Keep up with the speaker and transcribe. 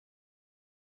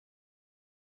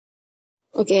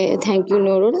Okay, thank you,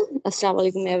 Nurul. Assalamu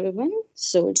alaikum, everyone.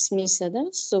 So it's me, Sada.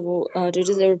 So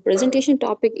today's our presentation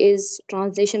topic is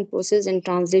translation process and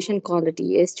translation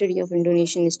quality, a study of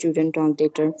Indonesian student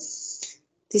translator.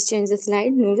 Please change the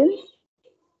slide, Nurul.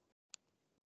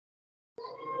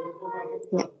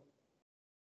 Yeah.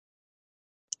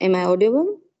 Am I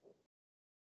audible?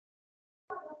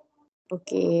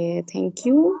 Okay, thank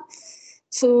you.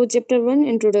 So chapter 1,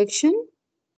 introduction,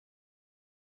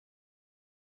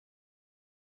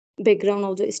 background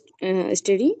of the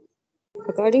study.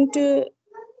 According to,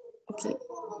 okay,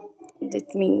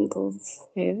 let me go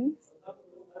here.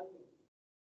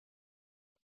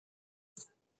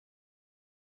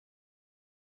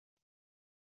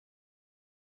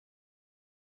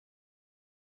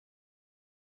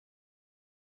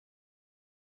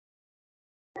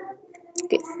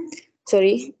 Okay,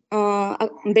 sorry.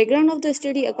 Background of the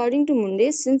study, according to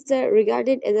Munde, since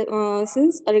regarded as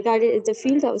the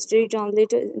field of study,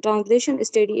 translation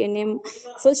study, a name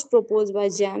first proposed by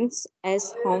James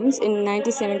S. Holmes in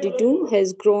 1972,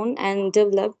 has grown and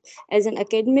developed as an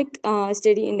academic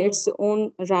study in its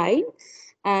own right.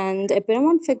 And a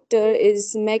paramount factor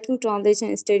is making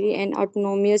translation study an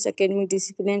autonomous academic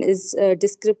discipline is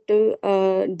descriptive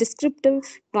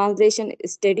translation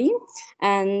study.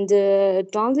 And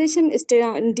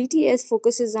DTS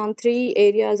focuses on three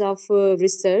areas of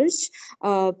research,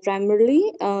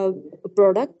 primarily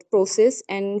product, process,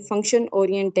 and function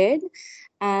oriented.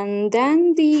 And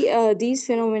then these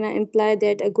phenomena imply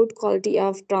that a good quality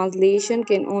of translation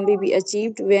can only be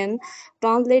achieved when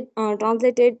translated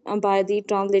by the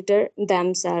translator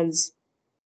themselves.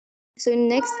 So, in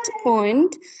next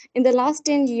point, in the last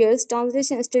 10 years,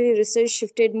 translation study research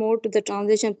shifted more to the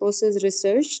translation process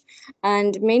research,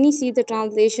 and many see the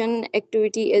translation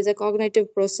activity as a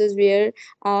cognitive process where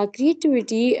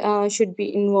creativity should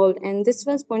be involved. And this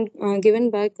was point given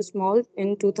by Kusmal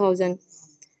in 2000.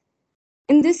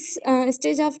 In this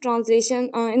stage of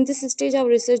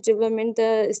research development,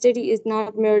 the study is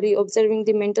not merely observing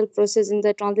the mental process in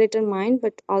the translator mind,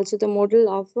 but also the model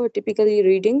of typically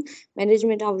reading,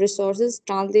 management of resources,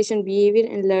 translation behavior,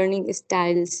 and learning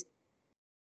styles.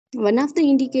 One of the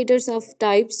indicators of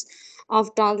types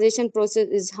of translation process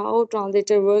is how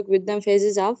translator work with the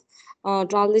phases of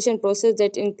translation process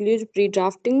that include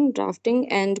pre-drafting,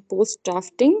 drafting, and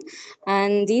post-drafting.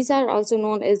 And these are also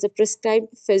known as the prescribed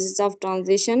phases of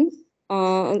translation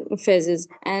phases.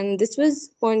 And this was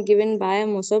point given by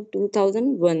Mossab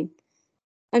 2001.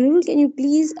 Anurul, can you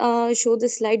please show the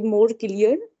slide more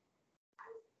clear?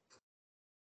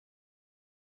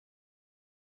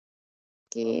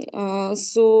 Okay,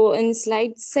 so in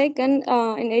slide second,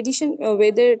 in addition,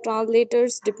 whether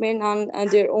translators depend on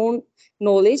their own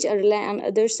knowledge or rely on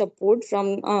other support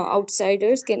from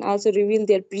outsiders can also reveal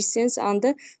their presence on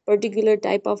the particular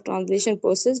type of translation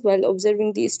process. While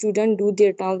observing the student do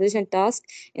their translation task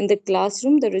in the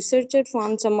classroom, the researcher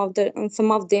found some of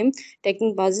them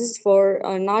taking pauses for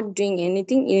not doing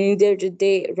anything. Neither did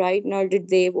they write nor did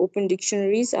they open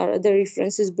dictionaries or other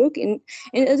references book. In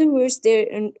other words,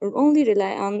 they only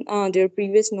rely on their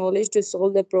previous knowledge to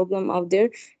solve the problem of their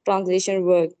translation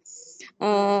work.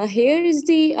 Here is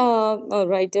the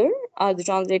writer, the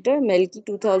translator, Melki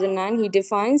 2009. He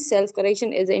defines self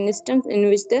correction as an instance in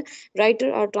which the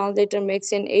writer or translator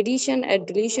makes an addition, a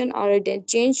deletion, or a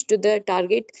change to the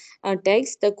target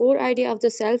text. The core idea of the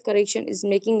self correction is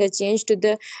making a change to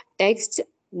the text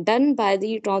done by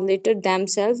the translator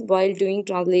themselves while doing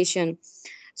translation.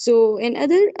 So,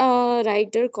 another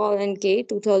writer, Colin K.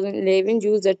 2011,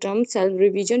 used the term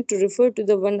self-revision to refer to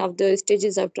the one of the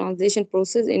stages of translation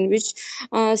process in which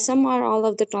some or all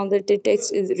of the translated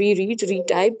text is reread,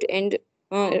 retyped, and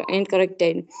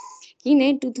corrected. He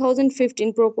in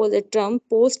 2015 proposed the term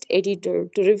post-editor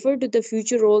to refer to the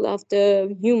future role of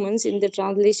the humans in the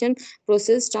translation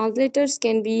process. Translators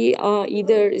can be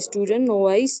either student,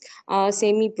 novice,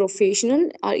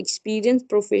 semi-professional, or experienced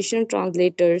professional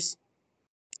translators.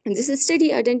 And this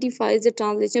study identifies the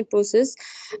translation process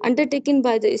undertaken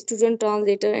by the student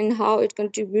translator and how it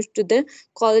contributes to the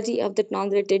quality of the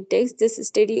translated text. This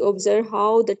study observes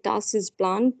how the task is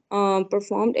planned,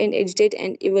 performed, and edited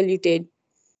and evaluated.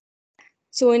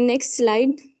 So, in next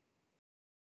slide,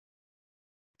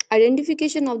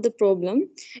 Identification of the problem.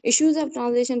 Issues of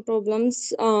translation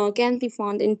problems can be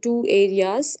found in two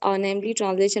areas, namely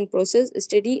translation process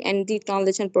study and the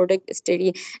translation product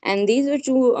study. And these were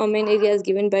two main areas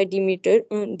given by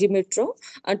Dimitro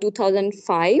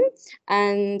 2005.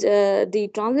 And the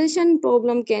translation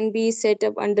problem can be set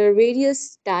up under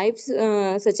various types,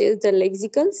 such as the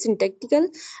lexical,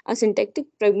 syntactic,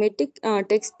 pragmatic,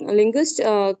 text, linguist,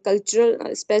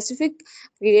 cultural, specific,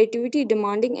 creativity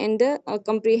demanding, and the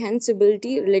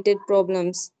comprehensibility related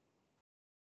problems.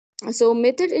 So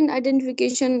method in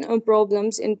identification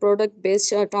problems in product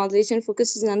based translation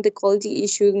focuses on the quality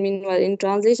issues. Meanwhile, in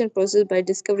translation process, by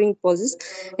discovering pauses,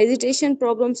 hesitation,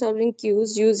 problem solving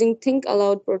cues using think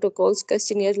aloud protocols,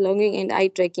 questionnaires, logging, and eye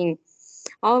tracking.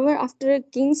 However, after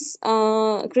Kring's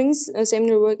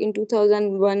seminal work in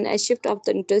 2001, a shift of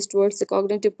the interest towards the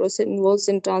cognitive process involved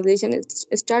in translation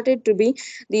started to be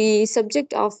the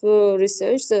subject of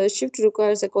research. The shift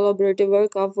requires a collaborative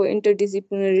work of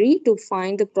interdisciplinary to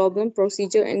find the problem,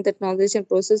 procedure, and the translation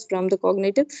process from the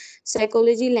cognitive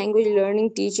psychology, language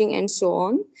learning, teaching, and so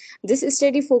on. This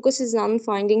study focuses on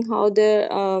finding how the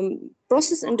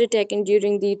process undertaken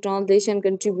during the translation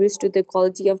contributes to the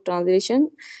quality of translation.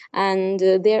 And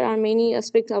there are many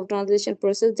aspects of translation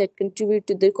process that contribute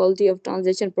to the quality of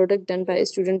translation product done by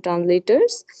student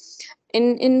translators.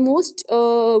 In most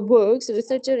works,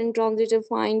 researcher and translator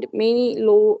find many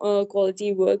low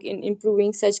quality work. In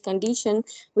improving such condition,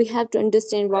 we have to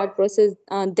understand what process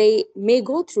they may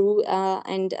go through,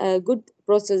 and a good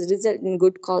process result in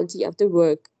good quality of the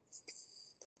work.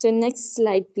 So next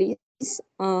slide, please.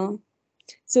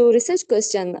 So research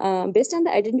question, based on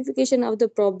the identification of the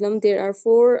problem, there are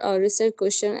four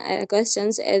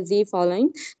questions as the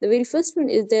following. The very first one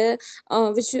is the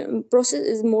which process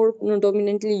is more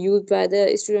dominantly used by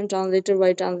the student translator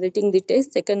while translating the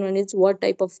text. Second one is what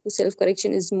type of self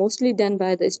correction is mostly done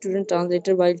by the student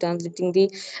translator while translating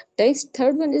the text.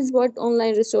 Third one is what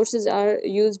online resources are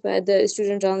used by the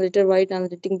student translator while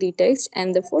translating the text.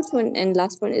 And the fourth one and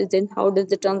last one is then how does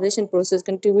the translation process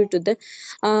contribute to the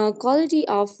quality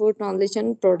of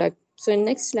translation product. So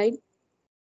next slide.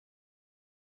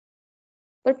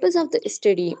 Purpose of the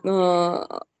study.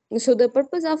 So the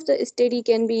purpose of the study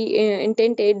can be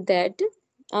intended that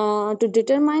to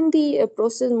determine the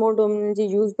process more dominantly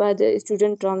used by the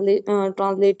student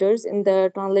translators in the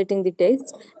translating the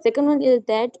text. Second one is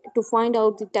that to find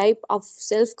out the type of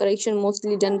self correction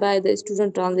mostly done by the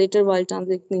student translator while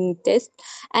translating text.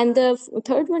 And the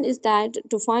third one is that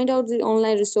to find out the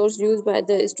online resource used by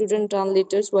the student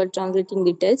translators while translating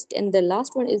the text. And the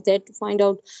last one is that to find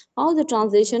out how the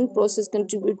translation process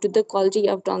contribute to the quality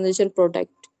of translation product.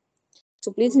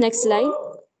 So please next slide.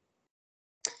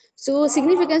 So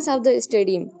significance of the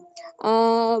study.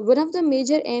 One of the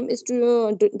major aim is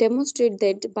to demonstrate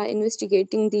that by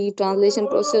investigating the translation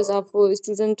process of a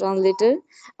student translator,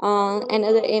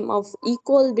 another aim of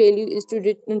equal value is to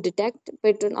detect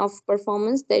pattern of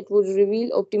performance that would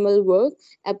reveal optimal work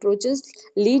approaches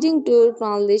leading to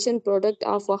translation product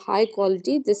of a high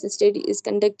quality. This study is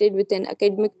conducted with an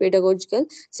academic pedagogical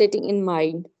setting in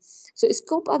mind. So,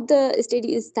 scope of the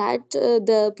study is that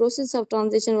the process of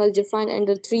translation was defined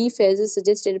under three phases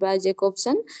suggested by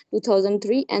Jacobson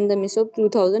 2003 and the Misop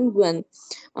 2001.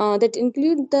 That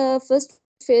include the first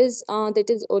phase, that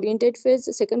is oriented phase.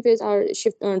 The second phase are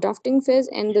drafting phase,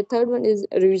 and the third one is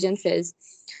revision phase.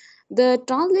 The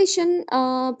translation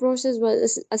process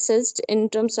was assessed in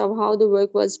terms of how the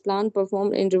work was planned,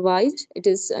 performed, and revised. It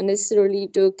is necessarily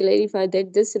to clarify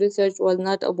that this research was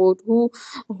not about who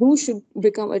should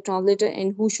become a translator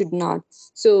and who should not.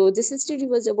 So this study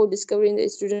was about discovering the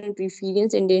student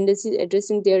preference and tendencies,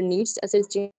 addressing their needs,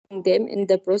 assessing them in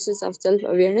the process of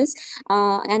self-awareness,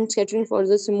 and scattering for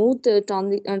the smooth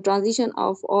transition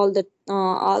of all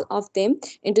of them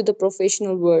into the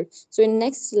professional world. So in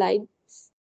next slide,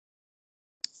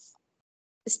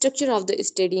 structure of the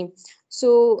study.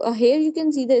 So here you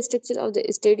can see the structure of the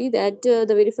study, that the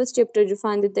very first chapter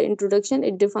defines the introduction.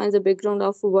 It defines the background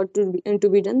of what to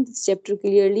be done. This chapter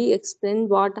clearly explains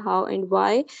what, how, and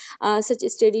why such a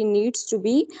study needs to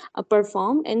be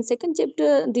performed. And second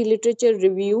chapter, the literature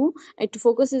review. It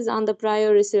focuses on the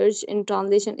prior research in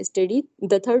translation study.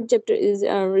 The third chapter is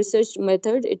research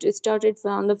method. It started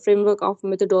from the framework of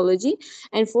methodology.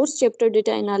 And fourth chapter,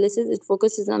 data analysis. It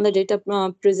focuses on the data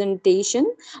presentation,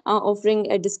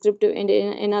 offering a descriptive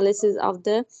and analysis of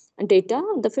the data.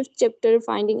 The fifth chapter,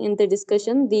 finding in the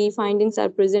discussion. The findings are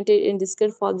presented and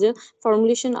discussed for the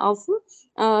formulation of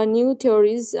new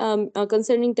theories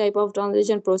concerning type of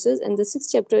translation process. And the sixth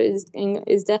chapter is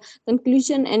the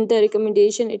conclusion and the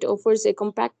recommendation. It offers a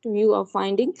compact view of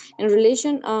finding in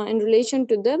relation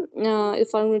to the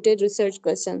formulated research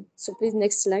question. So please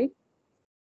next slide.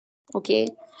 Okay.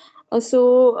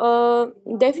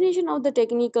 Definition of the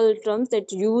technical terms that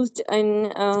used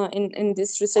in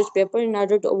this research paper in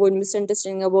order to avoid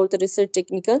misunderstanding about the research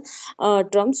technical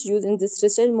terms used in this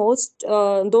research. Most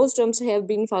those terms have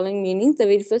been following meanings. The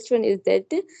very first one is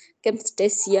that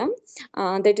Camtasia,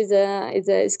 that is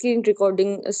a screen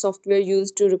recording software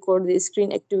used to record the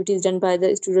screen activities done by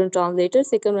the student translator.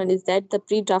 Second one is that the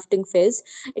pre-drafting phase.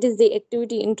 It is the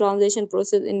activity in translation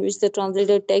process in which the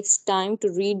translator takes time to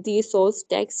read the source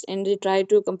text and they try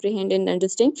to comprehend and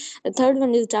understand. The third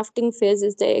one is drafting phase,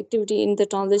 is the activity in the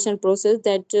translation process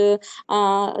that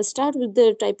start with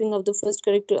the typing of the first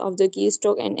character of the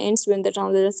keystroke and ends when the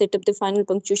translator set up the final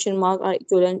punctuation mark or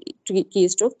equivalent to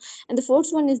keystroke. And the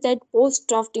fourth one is that post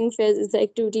drafting phase, is the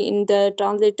activity in the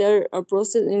translator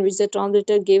process in which the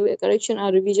translator gave a correction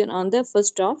or revision on the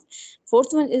first draft.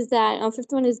 Fifth one is that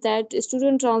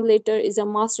student translator is a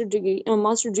master degree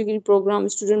program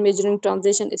student majoring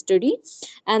translation study.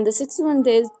 And the sixth one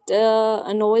is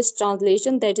a novice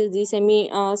translation, that is the semi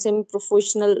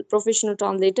professional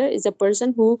translator, is a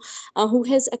person who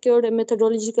has acquired a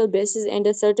methodological basis and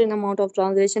a certain amount of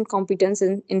translation competence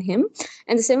in him.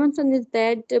 And the seventh one is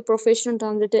that professional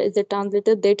translator is a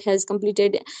translator that has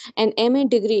completed an MA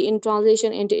degree in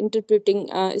translation and interpreting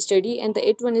study. And the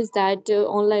eighth one is that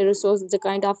online resource is the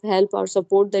kind of help or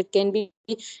support that can be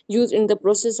used in the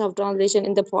process of translation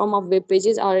in the form of web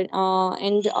pages or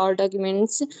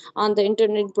documents on the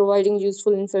internet providing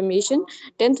useful information.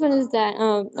 Ninth one is that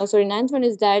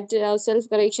self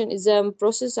correction is a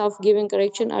process of giving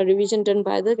correction or revision done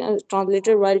by the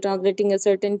translator while translating a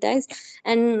certain text.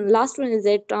 And last one is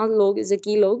that translog is a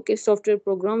keylog, a software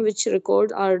program which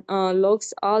records or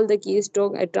logs all the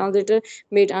keystroke a translator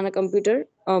made on a computer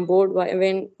board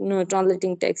when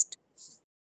translating text.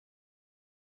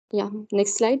 Yeah,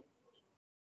 next slide.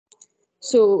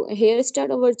 So here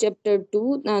start our chapter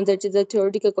 2, that is the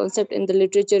theoretical concept in the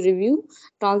literature review.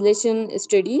 Translation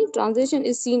study. Translation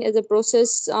is seen as a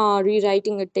process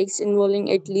rewriting a text involving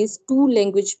at least two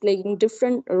language playing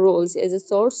different roles as a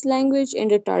source language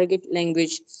and a target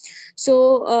language.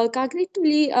 So,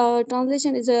 cognitively,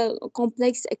 translation is a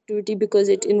complex activity because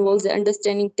it involves the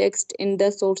understanding text in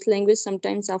the source language,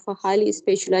 sometimes of a highly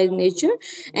specialized nature,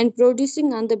 and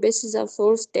producing on the basis of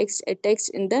source text a text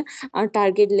in the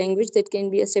target language that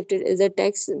can be accepted as a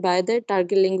text by the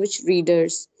target language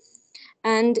readers.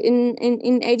 And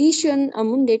in addition,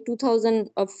 Monday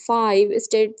 2005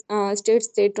 states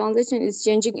that translation is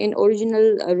changing in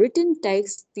original written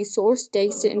text, the source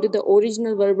text, into the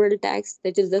original verbal text,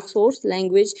 that is the source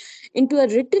language, into a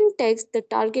written text, the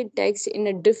target text, in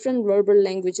a different verbal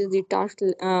languages, the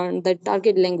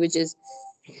target languages.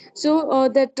 So,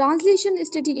 the translation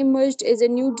study emerged as a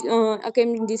new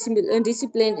academic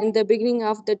discipline in the beginning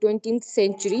of the 20th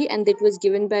century, and that was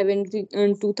given by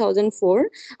in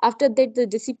 2004. After that, the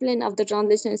discipline of the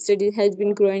translation study has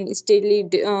been growing steadily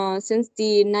since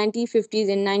the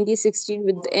 1950s and 1960s,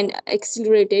 with an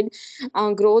accelerated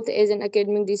growth as an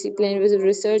academic discipline with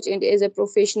research and as a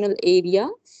professional area.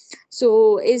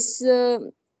 So,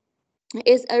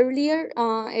 is earlier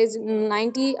as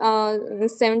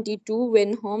 1972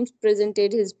 when Holmes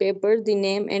presented his paper The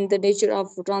Name and the Nature of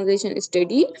Translation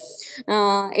Study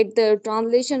at the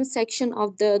translation section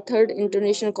of the Third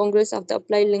International Congress of the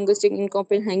Applied Linguistics in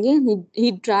Copenhagen.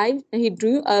 He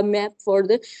drew a map for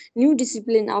the new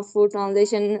discipline of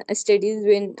translation studies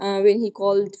when he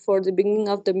called for the beginning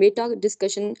of the meta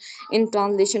discussion in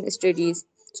translation studies.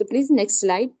 So please next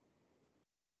slide.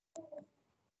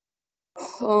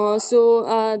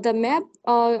 The map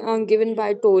given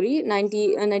by Tory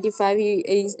 95,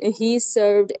 he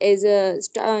served as a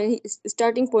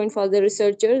starting point for the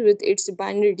researchers with its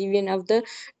binary division of the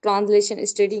translation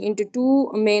study into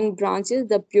two main branches,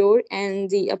 the pure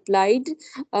and the applied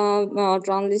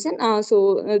translation.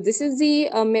 This is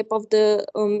the map of the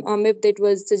map that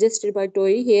was suggested by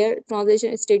Tory. Here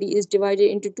translation study is divided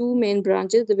into two main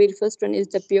branches. The very first one is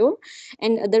the pure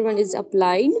and other one is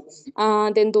applied.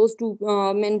 Then those two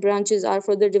main branches are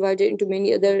further divided into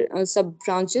many other sub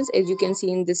branches, as you can see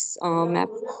in this map.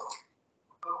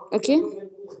 Okay,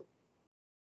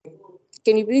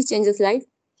 can you please change the slide?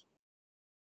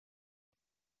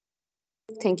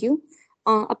 Thank you.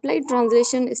 Applied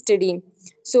translation study.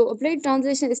 So, applied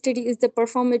translation study is the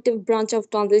performative branch of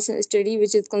translation study,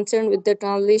 which is concerned with the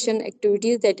translation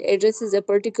activities that addresses a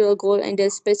particular goal and a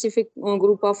specific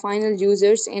group of final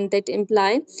users, and that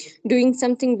imply doing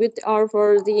something with or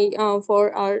for the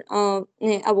for our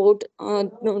about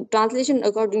no, translation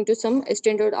according to some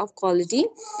standard of quality.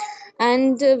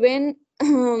 And when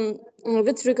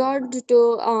with regard to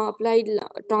applied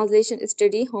translation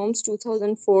study, Holmes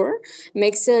 2004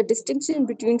 makes a distinction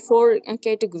between four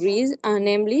categories,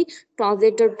 namely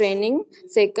translator training,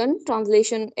 second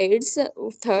translation aids,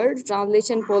 third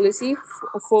translation policy,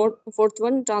 fourth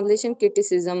one translation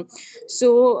criticism.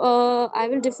 So I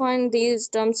will define these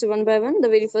terms one by one. The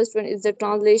very first one is the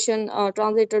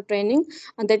translator training,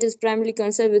 and that is primarily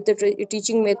concerned with the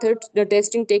teaching methods, the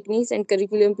testing techniques, and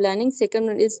curriculum planning. Second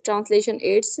one is translation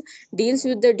aids, deals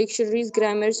with the dictionaries,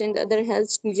 grammars, and other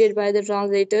helps needed by the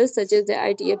translators, such as the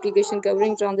IT application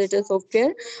covering translator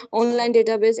software, online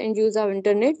database, and use of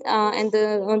internet. And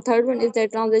the third one is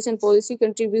that translation policy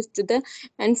contributes to the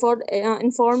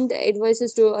informed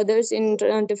advices to others in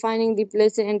defining the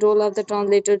place and role of the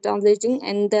translator, translating,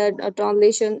 and the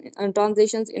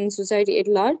translations in society at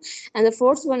large. And the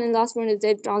fourth one and last one is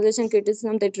that translation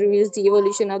criticism, that reveals the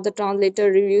evolution of the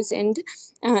translator reviews and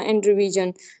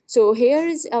revision. So here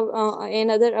is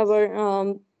another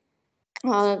our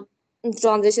uh,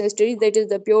 translation study, that is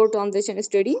the pure translation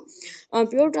study.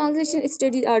 Pure translation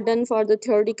studies are done for the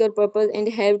theoretical purpose and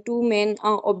have two main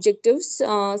objectives,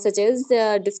 such as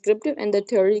the descriptive and the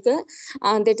theoretical.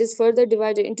 That is further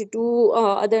divided into two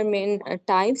other main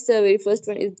types. The very first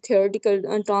one is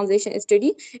theoretical translation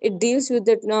study. It deals with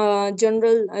the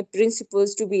general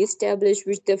principles to be established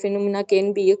which the phenomena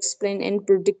can be explained and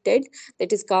predicted.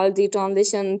 That is called the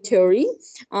translation theory.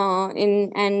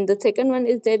 And the second one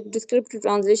is that descriptive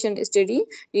translation study,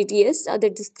 DTS,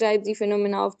 that describes the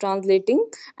phenomena of translating,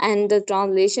 and the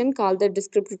translation called the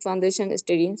descriptive translation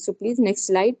study. So please, next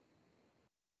slide.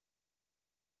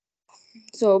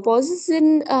 So pauses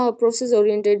in process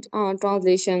oriented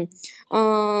translation.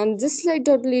 This slide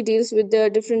totally deals with the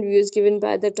different views given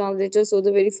by the translator. So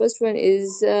the very first one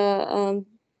is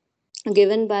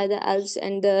given by the Alps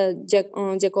and the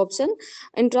Jacobson.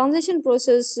 In translation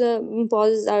process,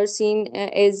 pauses are seen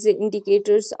as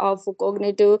indicators of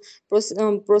cognitive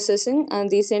processing and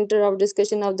the center of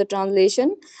discussion of the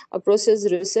translation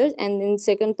process research. And in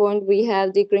second point, we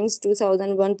have the Krings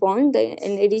 2001 point.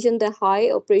 In addition, the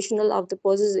high operational of the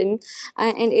pauses in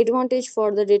an advantage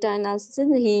for the data analysis.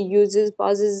 He uses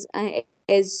pauses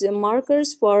as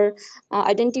markers for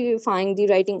identifying the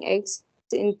writing acts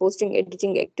in posting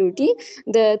editing activity.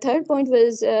 The third point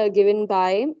was given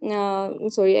by,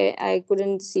 sorry, I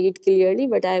couldn't see it clearly,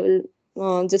 but I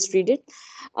will just read it.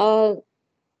 Uh,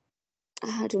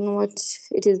 I don't know what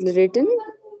it is written.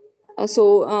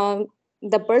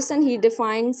 The person he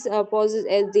defines pauses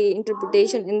as the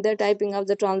interpretation in the typing of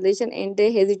the translation, and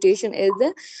the hesitation as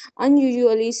the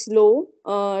unusually slow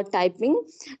typing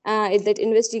that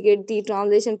investigate the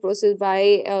translation process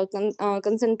by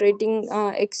concentrating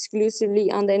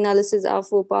exclusively on the analysis of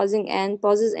pausing and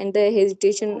pauses and the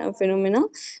hesitation phenomena.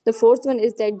 The fourth one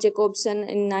is that Jacobson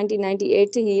in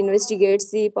 1998 he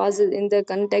investigates the pauses in the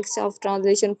context of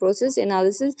translation process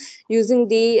analysis using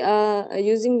the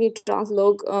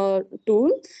translog tool.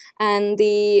 And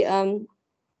the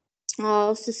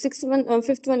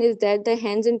fifth one is that the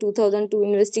Hands in 2002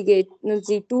 investigate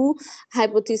the two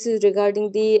hypotheses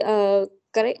regarding the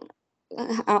correct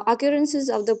occurrences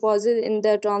of the pauses in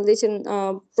the translation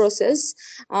process.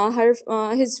 Her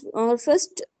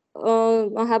first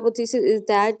hypothesis is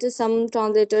that some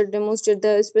translators demonstrate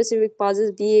the specific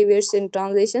pauses behaviors in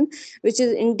translation, which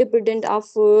is independent of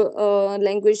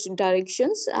language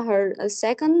directions. Her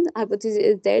second hypothesis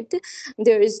is that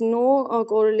there is no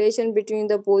correlation between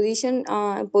the position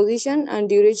and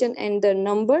duration and the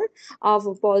number of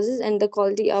pauses and the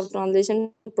quality of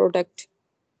translation product.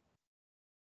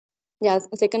 Yeah,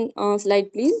 second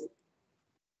slide, please.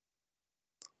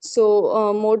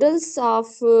 So, models of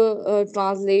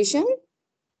translation.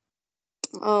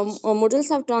 Models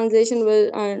of translation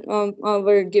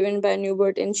were given by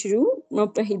Newbert and Shrew.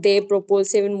 They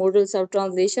proposed 7 models of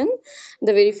translation.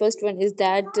 The very first one is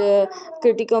that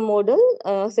critical model.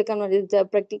 Second one is the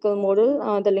practical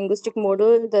model, the linguistic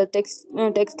model, the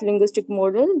text linguistic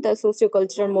model, the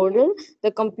sociocultural model,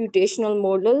 the computational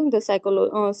model, the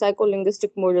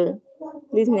psycholinguistic model.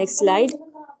 Please, next slide.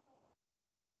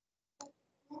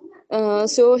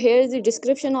 So here is the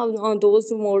description of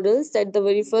those models. That the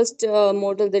very first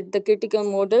model, that the critical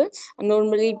model,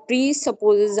 normally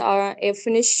presupposes a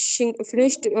finished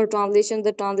translation.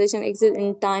 The translation exists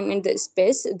in time and the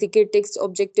space. The critic's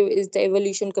objective is the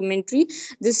evolution commentary.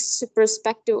 This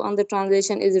perspective on the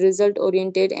translation is result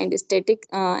oriented and static,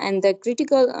 and the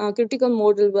critical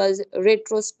model was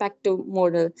retrospective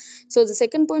model. So the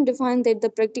second point defined that the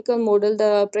practical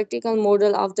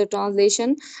model of the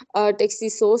translation takes the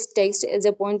source text as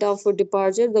a point of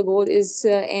departure. The goal is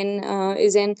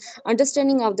an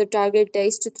understanding of the target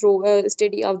text through a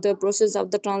study of the process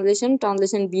of the translation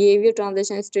behavior,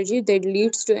 translation strategy that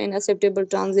leads to an acceptable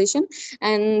translation.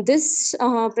 And this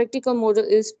practical model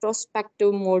is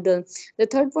prospective model. The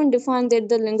third point defined that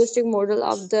the linguistic model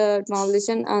of the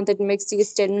translation that makes the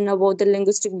statement about the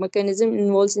linguistic mechanism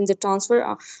involved in the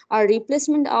transfer or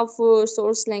replacement of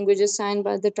source languages signed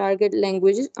by the target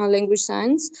language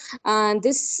signs. And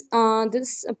this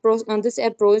approach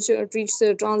treats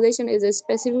the translation as a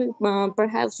specific,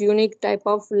 perhaps unique type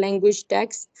of language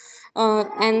text.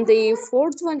 And the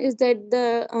fourth one is that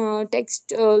the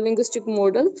text linguistic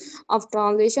model of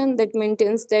translation that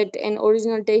maintains that an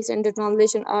original text and the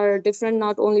translation are different,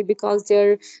 not only because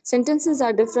their sentences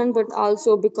are different, but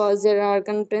also because there are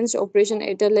contents operation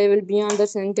at a level beyond the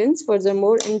sentence.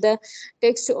 Furthermore, in the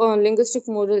text linguistic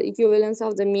model, equivalence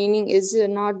of the meaning is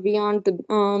not beyond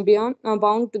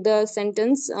bound to the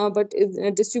sentence, but is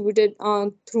distributed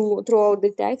throughout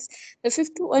the text. The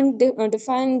fifth one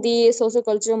define the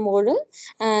sociocultural model.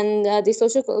 And the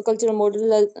sociocultural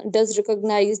model does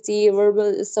recognize the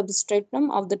verbal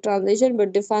substratum of the translation,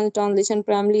 but defines translation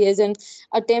primarily as an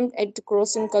attempt at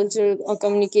crossing cultural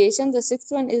communication. The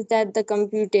sixth one is that the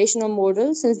computational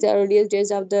model. Since the earliest days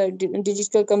of the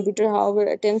digital computer, however,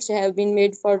 attempts have been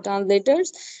made for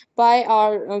translators by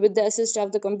or with the assist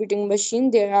of the computing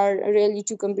machine. There are really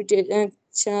two computational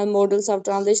models of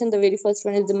translation. The very first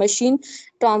one is the machine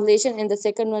translation, and the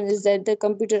second one is that the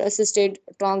computer assisted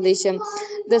translation.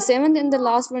 The seventh and the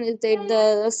last one is that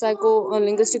the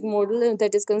psycho-linguistic model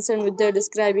that is concerned with the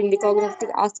describing the cognitive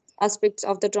aspects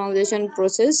of the translation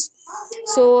process.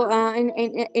 So, in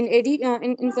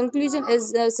conclusion,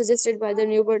 as suggested by the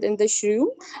Newbert and the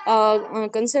Shrew,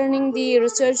 concerning the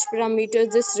research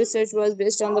parameters, this research was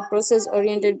based on the process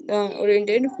oriented,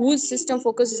 whose system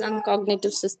focuses on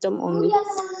cognitive system only.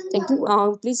 Thank you.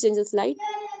 Please change the slide.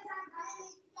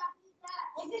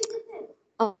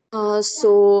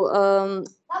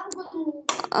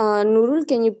 Nurul,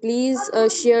 can you please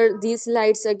share these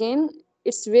slides again?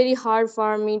 It's very hard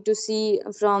for me to see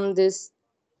from this.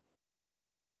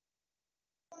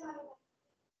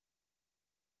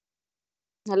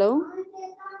 Hello?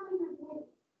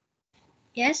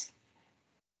 Yes.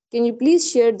 Can you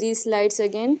please share these slides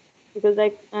again? Because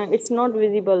it's not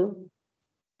visible.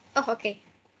 Oh, okay.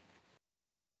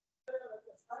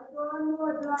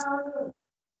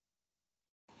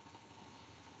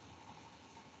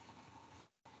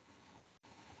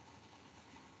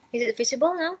 Is it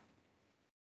visible now?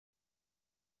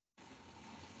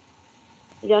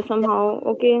 Yeah, somehow.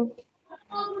 Okay.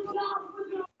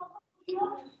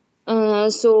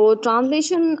 So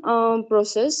translation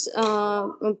process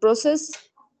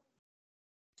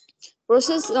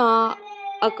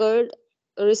occurred.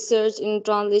 Research in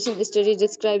translation study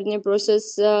describing a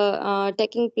process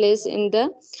taking place in the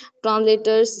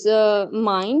translator's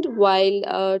mind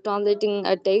while translating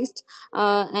a text.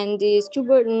 And the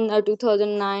Stewart in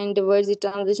 2009 divides the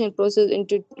translation process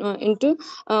uh, into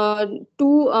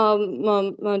two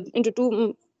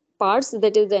parts,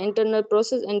 that is the internal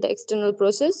process and the external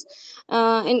process.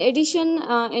 In addition,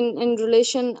 in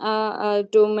relation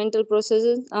to mental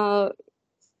processes,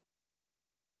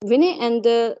 Vinay and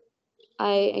the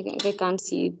I can't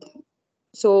see it.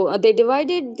 So they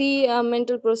divided the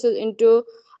mental process into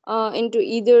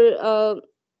either.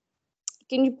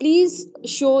 Can you please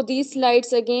show these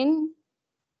slides again?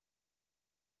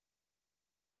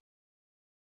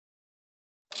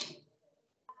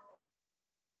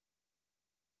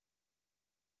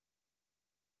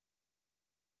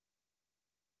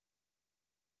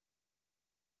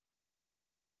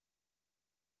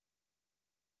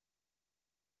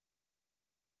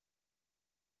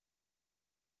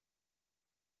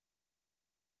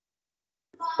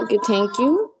 Okay, thank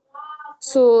you.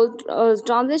 So,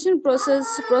 translation process.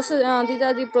 These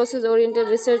are the process-oriented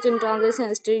research and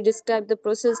translation study describe the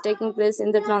process taking place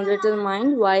in the translator's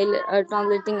mind while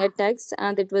translating a text,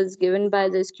 and it was given by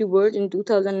the Skeward in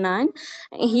 2009.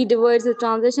 He divides the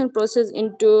translation process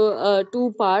into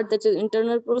two parts, that is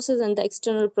internal process and the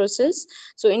external process.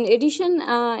 So, in addition,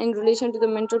 in relation to the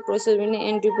mental process, we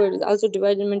also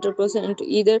divide the mental process into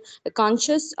either a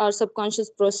conscious or subconscious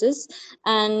process.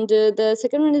 And the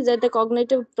second one is that the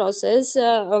cognitive process.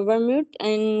 Vermeuth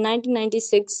in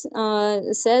 1996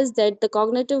 says that the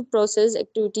cognitive process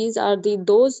activities are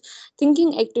those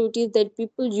thinking activities that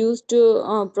people use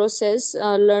to process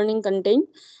learning content.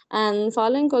 And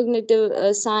following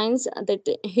cognitive science, that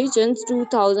Hitchens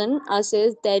 2000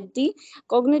 says that the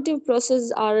cognitive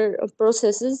processes are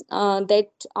processes that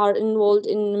are involved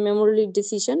in memory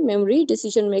decision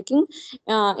making,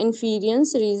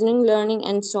 inference, reasoning, learning,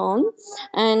 and so on.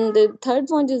 And the third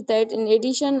point is that, in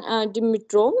addition,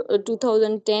 Dimitro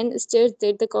 2010 states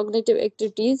that the cognitive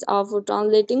activities of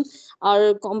translating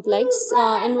are complex,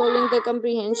 involving the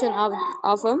comprehension of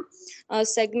a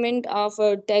segment of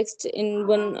a text in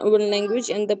one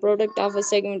language and the product of a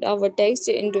segment of a text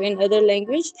into another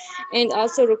language, and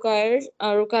also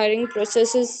requiring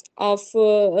processes of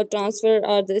a transfer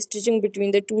or the stitching between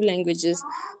the two languages.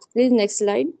 Please, next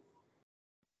slide.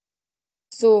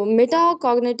 So,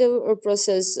 metacognitive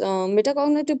process, following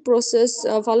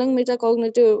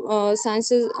metacognitive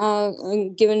sciences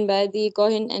given by the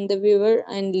Cohen and the Weaver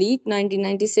and Leak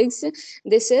 1996.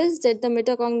 This says that the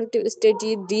metacognitive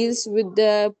study deals with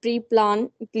the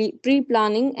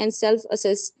pre-planning and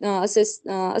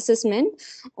assessment,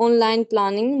 online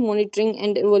planning, monitoring,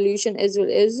 and evaluation, as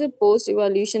well as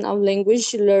post-evaluation of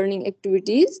language learning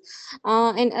activities.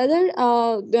 However,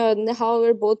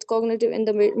 both cognitive and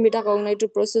the metacognitive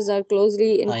process are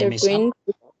closely Time is up. intertwined.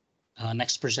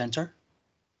 Next presenter.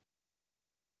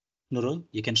 Nurul,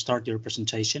 you can start your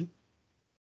presentation.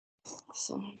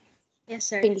 So, Yes,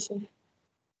 sir. thank you, sir.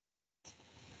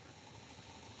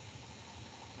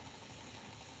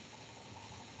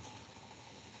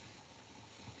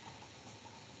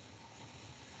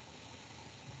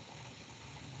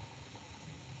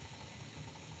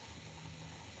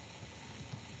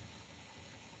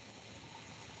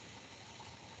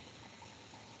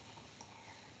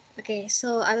 Okay,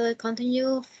 so I will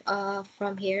continue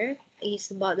from here.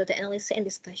 It's about the analysis and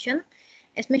discussion.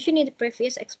 As mentioned in the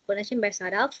previous explanation by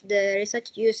Sadaf, the research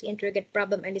used interrogate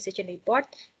problem and decision report,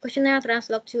 questionnaire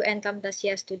Translog 2 and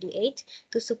Camtasia Study 8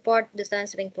 to support the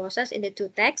translating process in the two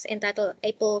texts entitled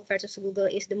Apple versus Google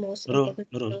is the most important.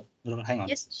 Nurul, hang on.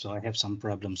 Yes. So I have some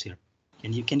problems here.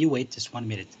 Can you wait just 1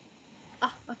 minute?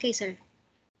 Oh, okay, sir.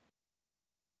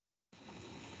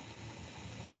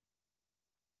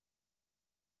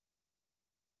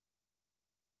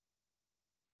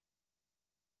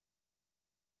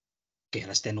 Okay,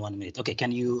 less than 1 minute. Okay,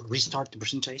 can you restart the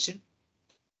presentation?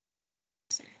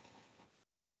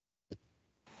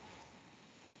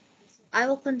 I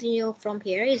will continue from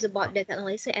here. Is about data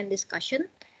analysis and discussion.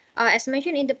 As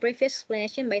mentioned in the previous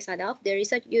explanation by Sadaf, the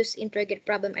research used interrogate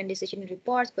problem and decision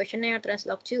reports, questionnaire,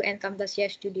 Translog 2, and Camtasia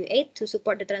Studio 8 to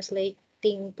support the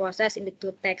translating process in the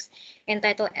two texts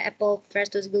entitled Apple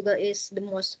versus Google is the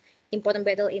most important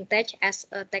battle in text as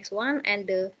a text 1 and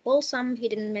the wholesome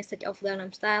hidden message of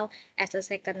Gangnam Style as a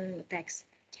second text.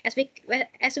 As we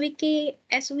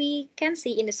can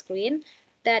see in the screen,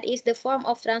 that is the form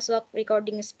of translog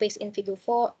recording space in figure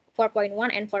 4.1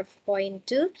 and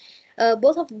 4.2.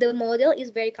 Both of the model is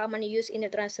very commonly used in the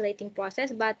translating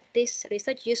process, but this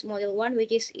research use model 1,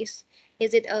 which is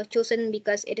it chosen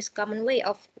because it is common way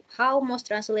of how most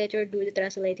translators do the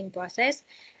translating process,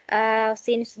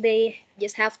 since they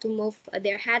just have to move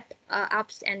their head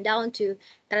ups and down to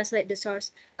translate the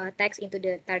source text into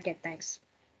the target text.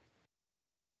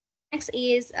 Next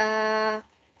is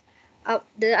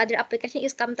the other application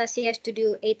is Camtasia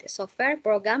Studio 8 software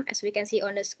program. As we can see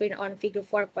on the screen on figure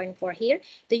 4.4 here,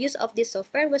 the use of this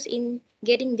software was in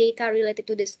getting data related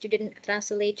to the student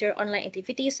translator online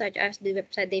activities, such as the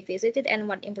website they visited and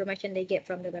what information they get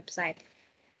from the website.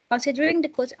 Considering the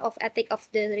code of ethic of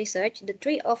the research, the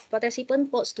three of participants,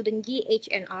 both student G, H,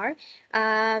 and R.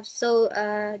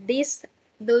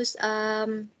 Those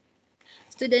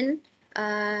student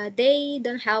they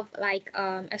don't have like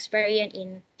experience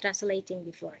in translating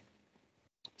before.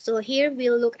 So here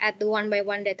we'll look at the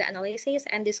one-by-one data analysis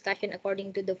and discussion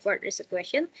according to the fourth research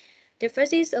question. The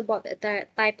first is about the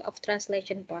type of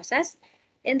translation process.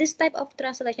 In this type of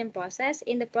translation process,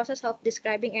 in the process of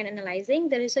describing and analyzing,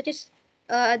 the researchers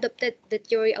adopted the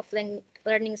theory of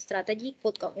learning strategy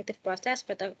called cognitive process,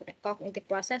 cognitive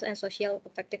process, and social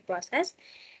affective process.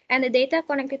 and the data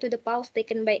connected to the pause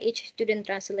taken by each student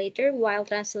translator while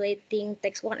translating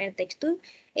text 1 and text 2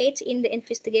 aids in the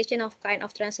investigation of kind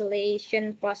of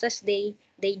translation process they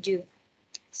do.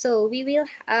 So we will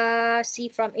see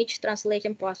from each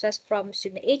translation process from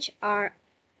student H, R,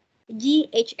 G,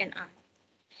 H, and R.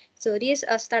 So this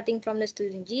starting from the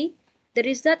student G. The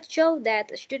results show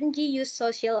that student G used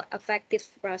social affective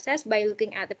process by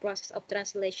looking at the process of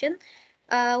translation,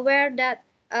 where that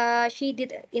she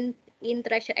did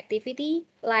interaction activity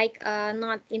like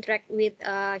not interact with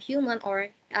human or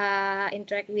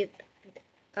interact with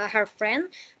her friend,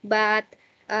 but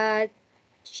uh,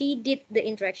 she did the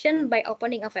interaction by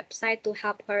opening a website to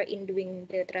help her in doing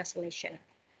the translation.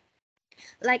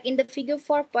 Like in the figure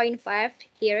 4.5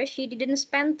 here, she didn't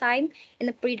spend time in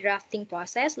the pre-drafting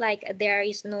process, like there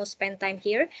is no spend time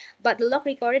here, but the log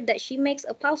recorded that she makes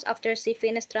a pause after she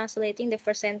finished translating the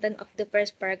first sentence of the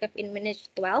first paragraph in minute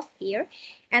 12 here.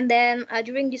 And then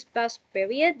during this pause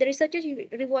period, the researchers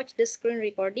rewatched the screen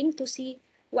recording to see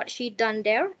what she done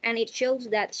there, and it shows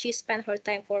that she spent her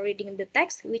time for reading the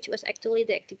text, which was actually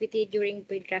the activity during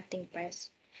pre-drafting press.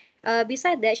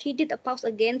 Besides that, she did a pause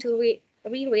again to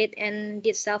reread and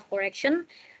did self-correction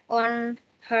on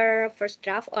her first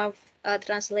draft of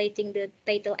translating the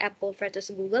title Apple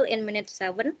versus Google in minute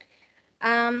 7.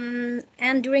 And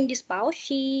during this pause,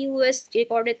 she was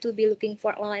recorded to be looking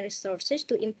for online resources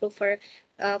to improve her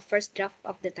first draft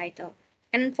of the title.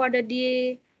 And for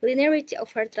the linearity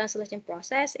of her translation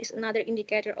process is another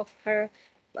indicator of her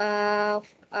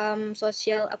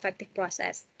social affective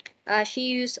process. She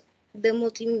used the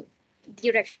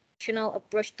multi-directional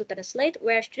approach to translate,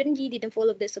 where student G didn't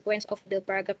follow the sequence of the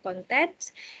paragraph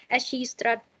contents, as she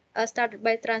started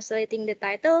by translating the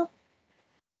title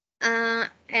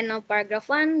and now paragraph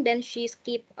 1, then she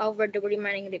skip over the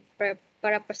remaining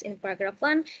paragraphs in paragraph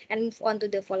 1 and move on to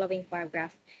the following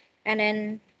paragraph. And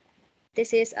then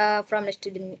this is from the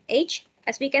student H.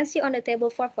 As we can see on the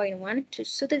table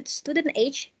 4.1, student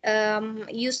H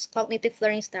used cognitive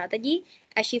learning strategy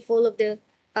as she followed the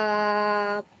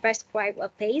prescribed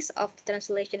pace of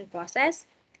translation process.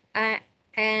 Uh,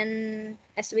 and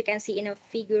as we can see in a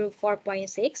figure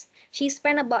 4.6, she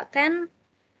spent about 10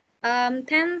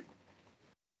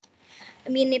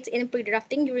 minutes in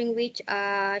pre-drafting, during which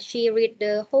she read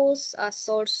the whole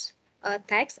source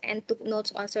text and took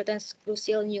notes on certain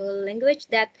crucial new language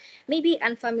that may be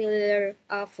unfamiliar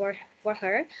for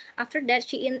her. After that,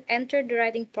 she entered the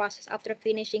writing process after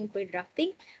finishing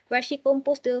pre-drafting, where she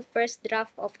composed the first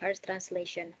draft of her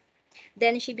translation.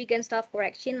 Then she began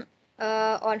self-correction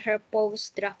on her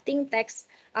post-drafting text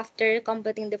after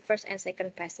completing the first and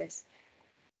second passes.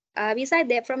 Besides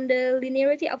that, from the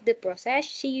linearity of the process,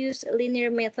 she used a linear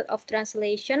method of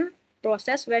translation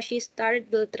process where she started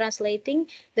translating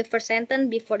the first sentence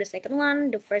before the second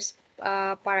one, the first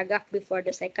paragraph before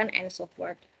the second, and so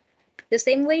forth. The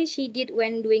same way she did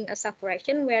when doing a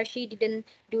self-correction, where she didn't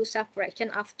do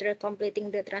self-correction after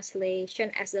completing the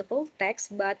translation as the whole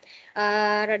text, but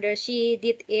rather she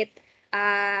did it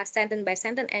sentence by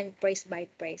sentence and phrase by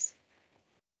phrase.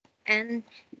 And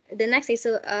the next is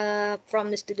from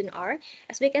the student R.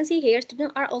 As we can see here,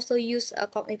 student R also use a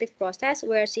cognitive process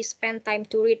where she spent time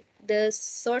to read the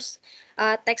source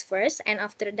text first, and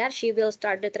after that she will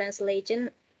start the translation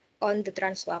on the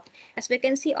translate. As we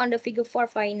can see on the figure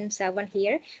 4.7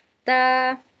 here,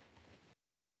 the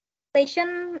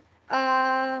translation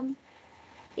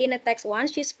in a text one,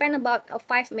 she spent about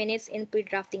 5 minutes in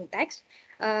pre-drafting text,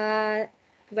 uh,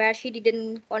 where she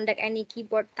didn't conduct any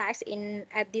keyboard tasks in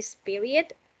at this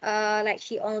period. Like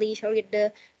she only read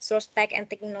the source text and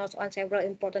taking notes on several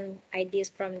important ideas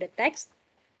from the text.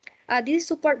 This is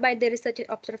supported by the research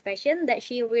observation that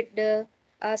she read the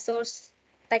source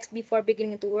text before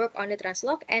beginning to work on the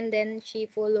translog, and then she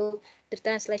follow the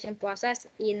translation process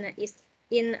in a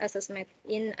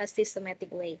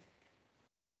systematic way.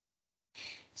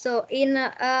 So in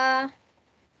the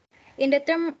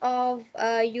term of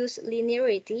use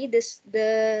linearity,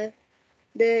 the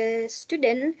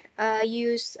student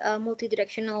use a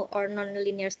multidirectional or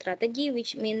non-linear strategy,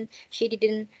 which means she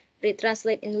didn't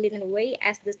retranslate in linear way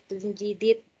as the student G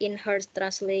did in her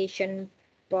translation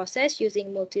process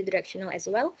using multidirectional as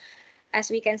well.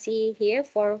 As we can see here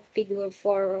for figure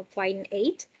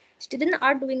 4.8, students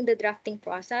are doing the drafting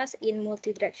process in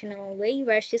multi-directional way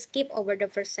where she skip over the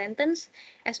first sentence.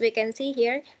 As we can see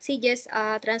here, she just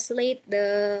translate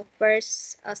the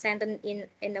first sentence in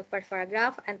the first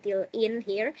paragraph until in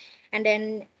here, and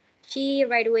then she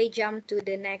right away jump to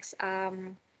the next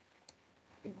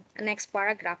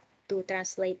paragraph to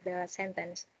translate the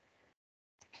sentence.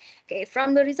 Okay,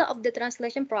 from the result of the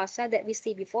translation process that we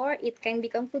see before, it can be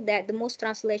concluded that the most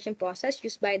translation process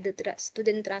used by the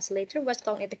student translator was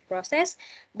cognitive process,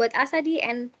 but Asadi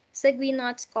and Segui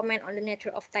not comment on the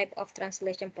nature of type of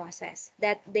translation process.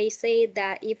 That they say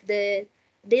that if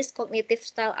these cognitive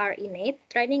style are innate,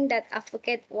 training that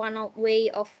advocate way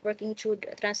of working through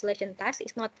the translation task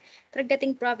is not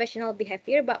targeting professional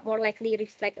behavior, but more likely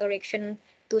reflect a reaction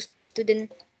to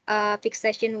student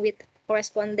fixation with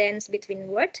correspondence between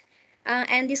words.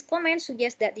 And this comment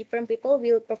suggests that different people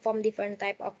will perform different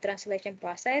type of translation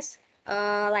process,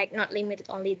 like not limited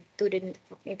only to the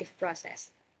cognitive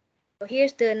process. So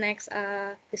here's the next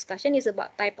discussion is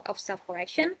about type of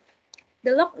self-correction.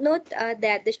 The log note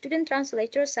that the student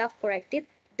translator self-corrected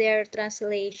their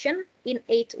translation in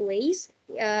 8 ways,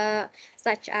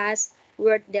 such as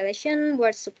word deletion,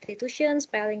 word substitution,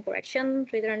 spelling correction,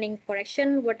 returning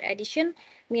correction, word addition,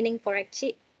 meaning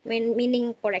correction,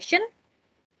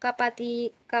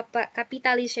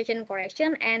 capitalization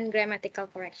correction, and grammatical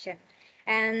correction.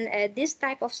 And this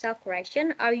type of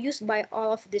self-correction are used by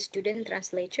all of the student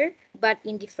translator, but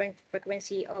in different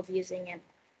frequency of using it.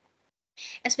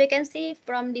 As we can see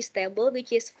from this table,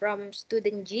 which is from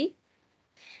student G,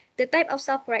 the type of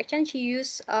self-correction she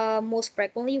used most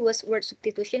frequently was word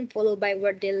substitution followed by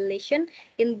word deletion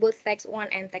in both text 1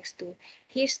 and text 2.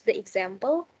 Here's the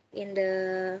example in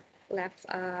the left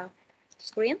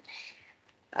screen.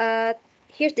 Uh,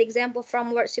 Here's the example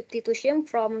from word substitution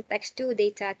from text 2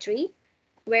 data 3,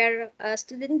 where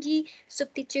student G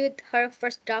substitute her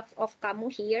first draft of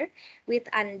kamu here with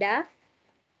anda,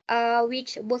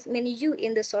 which both mean you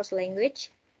in the source language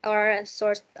or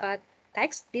source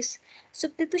text. This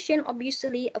substitution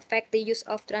obviously affect the use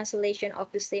of translation of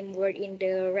the same word in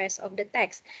the rest of the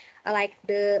text. Like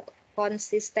the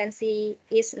consistency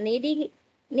is needed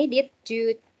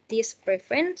to this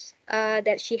preference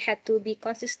that she had to be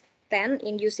consistent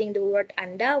in using the word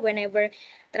anda whenever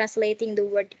translating the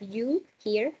word you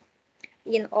here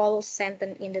in all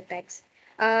sentence in the text.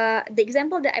 The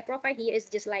example that I provide here is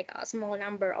just like a small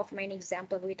number of many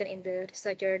examples written in the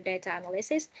researcher data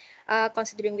analysis,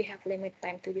 considering we have limited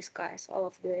time to discuss all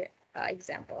of the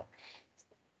example.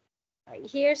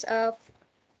 Here's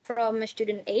from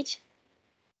student H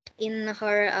in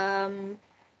her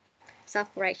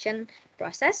self-correction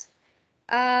process.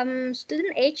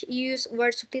 Student H use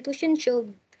word substitution show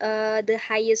the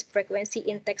highest frequency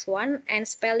in text 1, and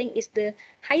spelling is the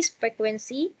highest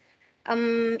frequency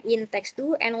in text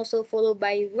 2, and also followed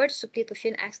by word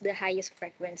substitution as the highest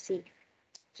frequency.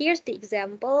 Here's the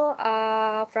example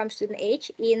from student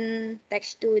H in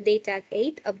text 2 data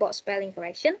 8 about spelling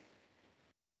correction.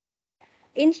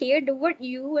 In here, the word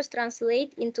you was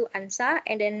translated into ansa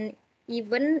and then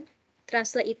even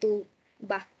translate into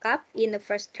backup in the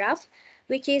first draft,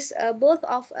 which is both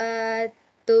of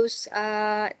those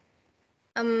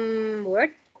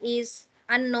word is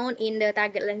unknown in the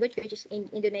target language, which is in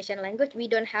Indonesian language. We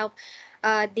don't have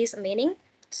this meaning.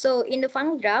 So in the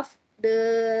final draft,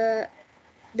 the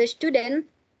student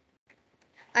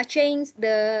changed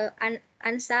the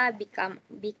ansa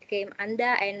became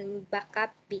anda and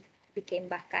backup became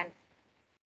bahkan.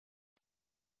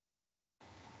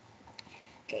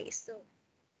 Okay, so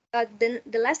then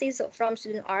the last is from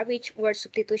student R, which word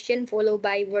substitution followed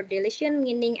by word deletion,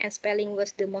 meaning and spelling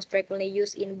was the most frequently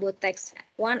used in both text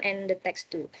 1 and the text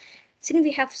 2. Since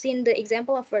we have seen the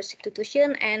example of word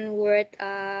substitution and word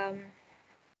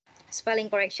spelling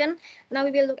correction, now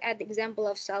we will look at the example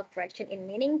of self-correction in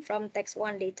meaning from text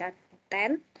 1 data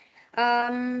 10.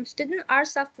 Student R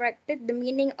self-corrected the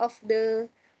meaning of the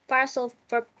partial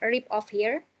verb rip off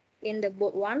here in the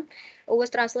bold one was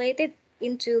translated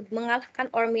into mengalahkan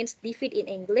or means defeat in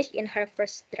English in her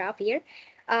first draft here.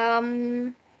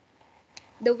 The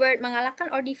word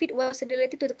mengalahkan or defeat was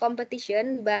related to the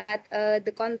competition, but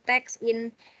the context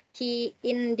in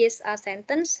this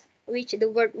sentence, which the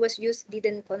word was used,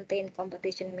 didn't contain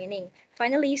competition meaning.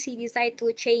 Finally, she decided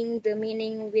to change the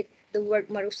meaning with the word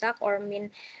merusak or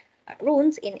mean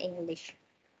runes in English.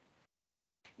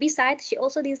 Besides, she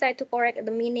also decided to correct the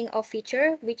meaning of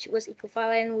feature, which was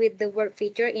equivalent with the word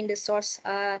feature in the source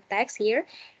text here.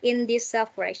 In this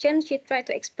self-correction, she tried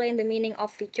to explain the meaning of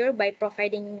feature by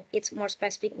providing its more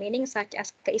specific meaning, such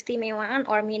as keistimewaan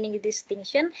or meaning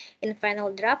distinction in final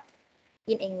draft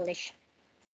in English.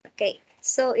 Okay,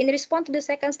 so in response to the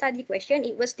second study question,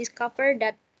 it was discovered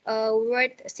that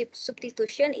word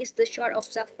substitution is the sort of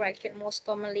self-correction most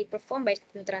commonly performed by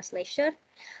student translation.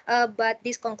 But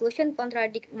this conclusion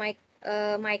contradicts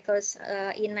Michael's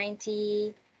in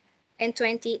 90 and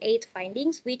 28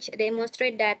 findings, which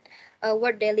demonstrate that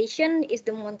word deletion is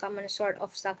the most common sort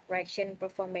of self-correction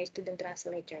performed by student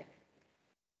translator.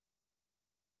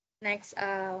 Next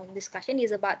discussion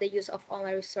is about the use of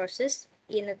online resources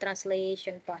in the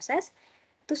translation process.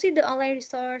 To see the online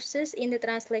resources in the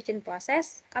translation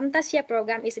process, Camtasia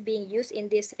program is being used in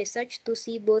this research to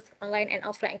see both online and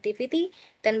offline activity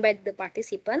done by the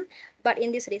participant. But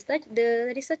in this research,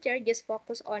 the researcher just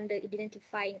focus on the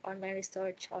identifying online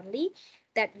research only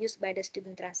that used by the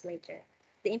student translator.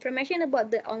 The information about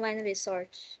the online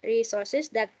resources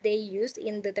that they used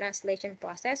in the translation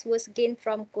process was gained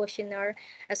from questionnaire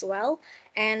as well,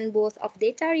 and both of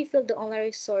data reveal the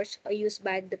online resource used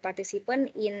by the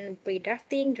participant in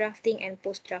pre-drafting, drafting, and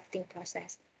post-drafting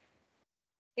process.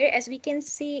 Here, as we can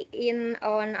see in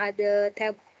on the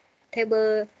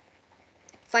table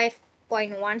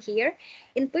 5.1 here,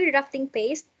 in pre-drafting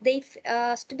phase, they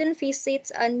student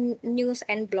visits news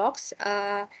and blogs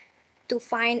to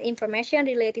find information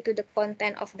related to the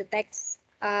content of the text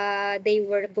they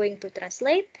were going to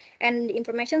translate, and the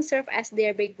information serve as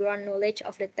their background knowledge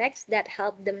of the text that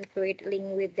help them create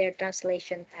link with their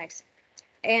translation text.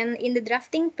 And in the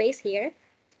drafting phase here,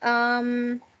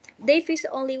 um, they use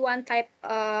only one type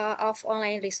of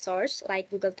online resource like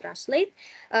Google Translate,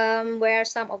 where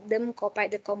some of them copy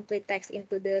the complete text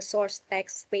into the source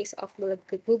text space of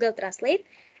Google Translate.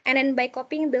 And then by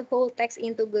copying the whole text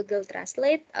into Google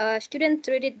Translate, students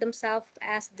treated themselves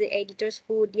as the editors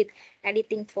who did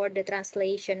editing for the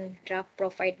translation draft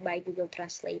provided by Google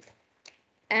Translate.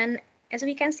 And as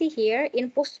we can see here,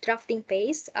 in post-drafting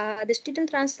phase, the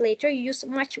student translator use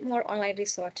much more online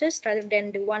resources rather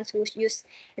than the ones who use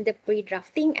in the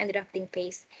pre-drafting and drafting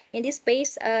phase. In this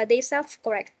phase, they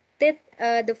self-corrected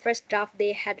the first draft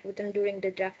they had written during the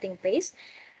drafting phase.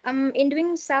 In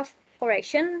doing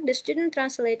self-correction, the student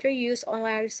translator use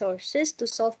online resources to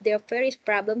solve their various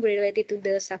problems related to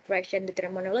the self-correction, the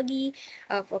terminology,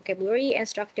 vocabulary, and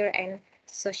structure, and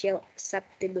social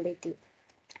acceptability.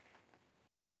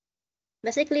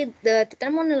 Basically, the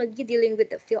terminology dealing with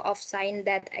the field of science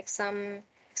that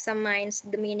examines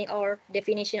the meaning or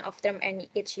definition of term and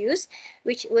its use,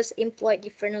 which was employed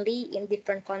differently in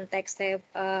different contexts,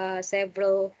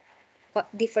 several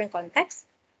different contexts.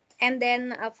 And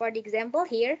then for the example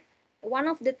here, one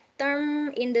of the term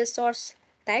in the source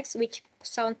text which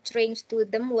sound strange to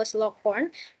them was lockhorn,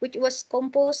 which was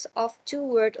composed of two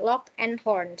words lock and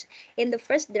horn. In the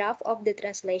first draft of the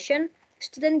translation,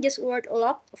 students just word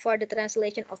lock for the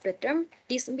translation of the term.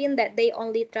 This means that they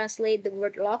only translate the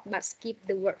word lock but skip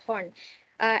the word horn.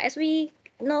 As we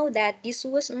know that this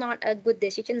was not a good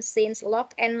decision since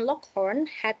lock and lockhorn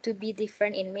had to be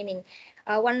different in meaning.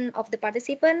 One of the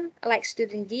participants, like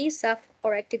student G,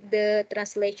 self-corrected the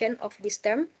translation of this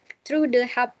term through the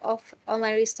help of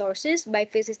online resources by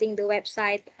visiting the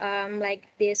website like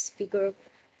this figure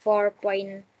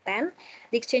 4.10,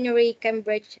 Dictionary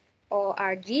Cambridge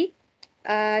ORG.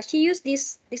 She used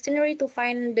this dictionary to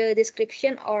find the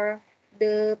description or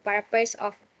the paraphrase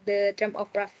of the term of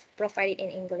provided in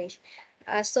English.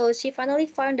 So she finally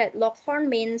found that Lockhorn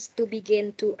means to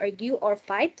begin to argue or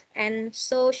fight, and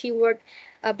so she word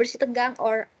bersitegang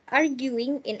or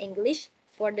arguing in English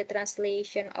for the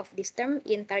translation of this term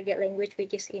in target language,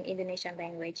 which is in Indonesian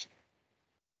language.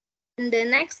 And the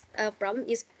next problem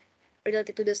is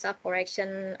related to the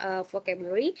self-correction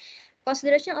vocabulary.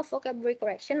 Consideration of vocabulary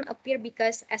correction appear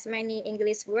because as many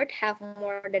English words have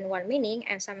more than one meaning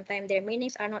and sometimes their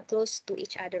meanings are not close to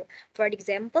each other. For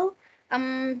example,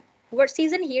 word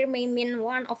season here may mean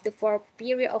one of the four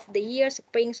periods of the year,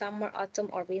 spring, summer, autumn,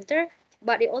 or winter,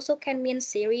 but it also can mean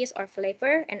series or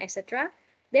flavor and etc.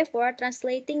 Therefore,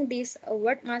 translating this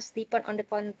word must depend on the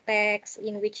context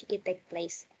in which it takes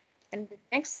place. And the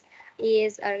next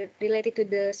is related to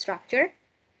the structure.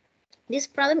 This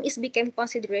problem is became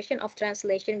consideration of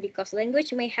translation because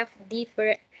language may have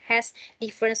has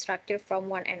different structure from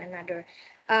one and another.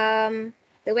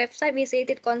 The website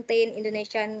visited contain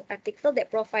Indonesian article that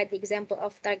provide the example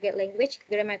of target language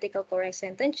grammatical correct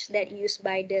sentence that used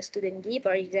by the student G.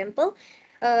 For example,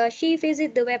 she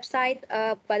visit the website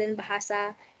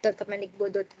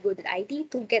badanbahasa.kemendikbud.go.id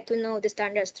to get to know the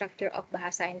standard structure of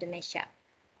Bahasa Indonesia.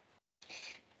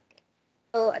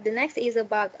 So the next is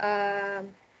about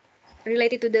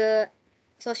related to the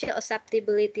social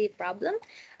acceptability problem.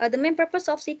 The main purpose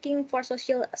of seeking for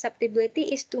social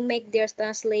acceptability is to make their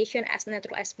translation as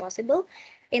natural as possible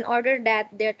in order that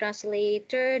their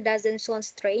translator doesn't sound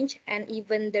strange and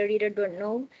even the reader don't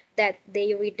know that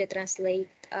they read the translate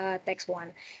text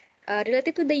one.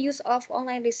 Related to the use of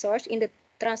online resource in the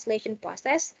translation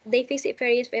process, they visit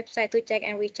various websites to check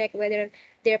and recheck whether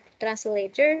their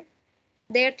translator,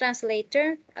 their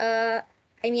translation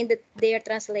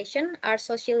are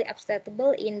socially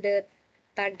acceptable in the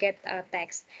target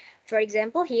text. For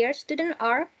example, here students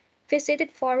are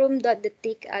visited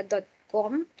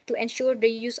forum.detik.com to ensure the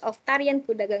use of Tarian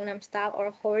Kuda Gangnam Style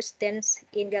or horse dance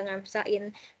in Gangnam Style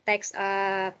in text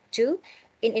 2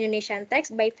 in Indonesian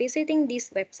text. By visiting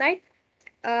this website,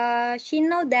 she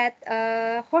know that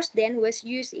horse dance was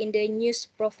used in the news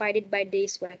provided by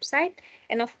this website,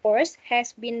 and of course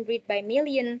has been read by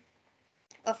millions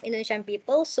of Indonesian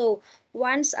people. So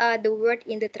once the word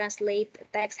in the translate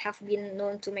text have been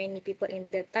known to many people in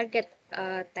the target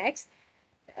text,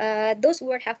 those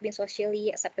words have been socially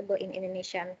acceptable in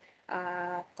Indonesian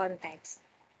context.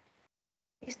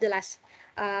 This is the last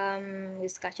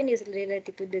discussion is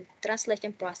related to the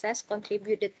translation process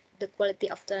contributed the quality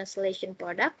of translation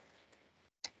product.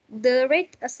 The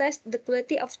rate assessed the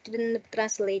quality of student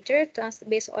translator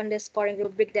based on the scoring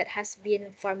rubric that has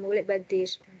been formulated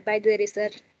by the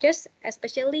researchers.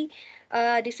 Especially,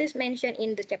 this is mentioned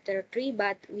in the chapter 3,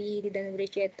 but we didn't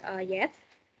reach it yet.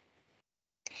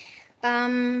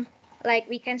 Like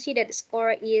we can see that the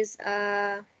score is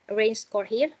range score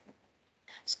here.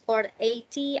 Score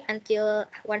 80 until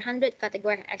 100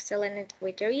 category excellent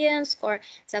criterion, score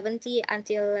 70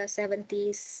 until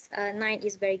 79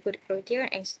 is very good criterion,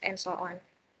 and so on.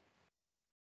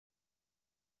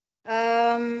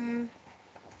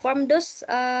 From those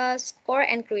score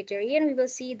and criterion, we will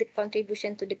see the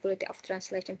contribution to the quality of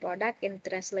translation product in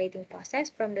translating process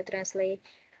from the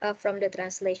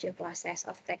translation process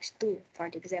of text 2, for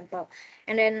example.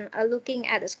 And then looking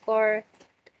at the score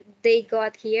they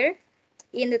got here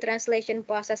in the translation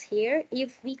process here,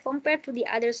 if we compare to the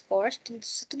other scores,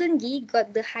 student G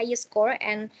got the highest score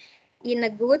and in a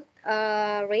good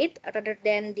rate rather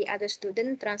than the other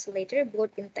student translator,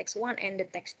 both in text 1 and the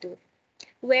text 2.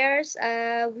 Whereas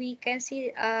we can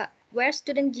see where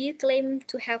student G claimed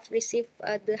to have received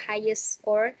the highest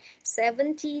score,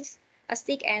 70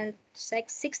 and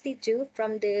 62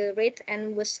 from the rate,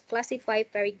 and was classified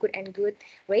very good and good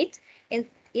rate in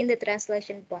the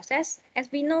translation process. As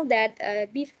we know that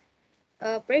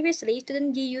previously,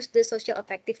 student G used the social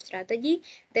affective strategy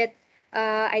that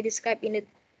I described in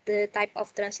the type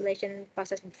of translation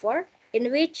process before, in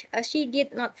which she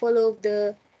did not follow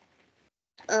the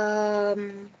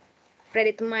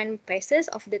predetermined phases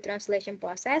of the translation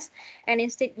process and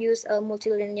instead use a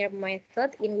multilinear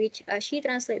method in which she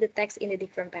translates the text in a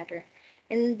different pattern.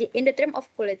 In the term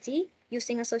of quality,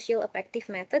 using a social affective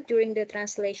method during the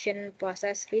translation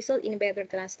process result in better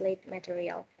translate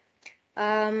material.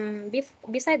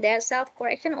 Beside that,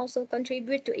 self-correction also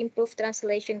contribute to improve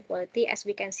translation quality, as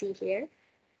we can see here.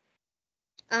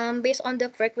 Based on the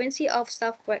frequency of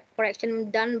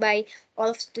self-correction done by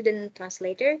all of student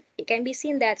translator, it can be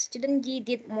seen that student G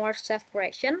did more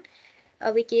self-correction,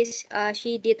 which is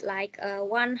she did like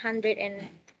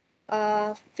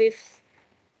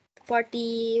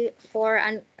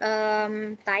 144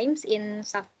 times in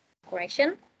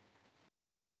self-correction.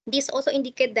 This also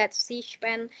indicates that she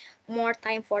spent more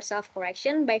time for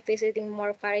self-correction by visiting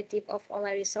more variety of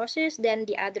online resources than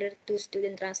the other two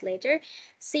student translators,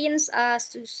 since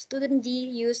student G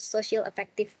used social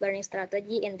affective learning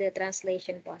strategy in the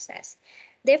translation process.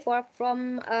 Therefore,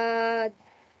 from the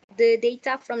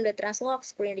data from the translog,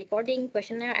 screen recording,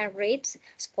 questionnaire, and rates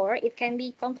score, it can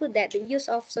be concluded that the use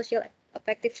of social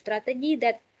affective strategy,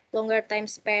 that longer time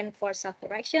spent for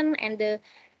self-correction, and the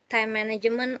time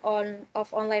management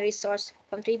of online resource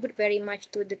contribute very much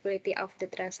to the quality of the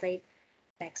translate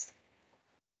text.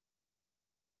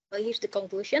 Here's the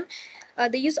conclusion.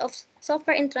 The use of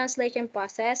software in translation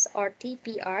process, or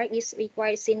TPR, is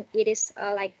required since it is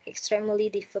like extremely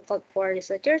difficult for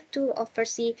researchers to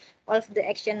oversee all of the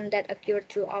action that occur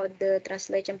throughout the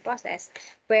translation process,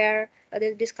 where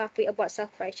the discovery about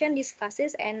self-correction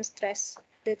discusses and stress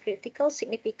the critical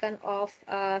significance of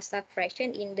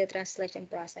self-correction in the translation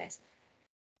process.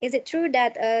 Is it true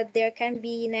that there can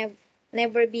be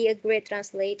never be a great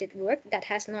translated work that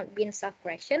has not been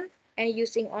self-correction, and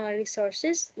using online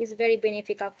resources is very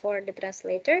beneficial for the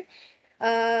translator?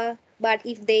 But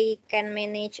if they can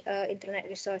manage internet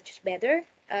resources better,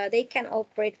 they can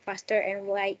operate faster and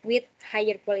with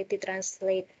higher quality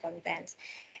translate contents.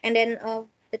 And then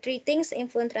the three things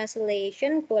influence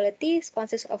translation quality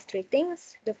consists of three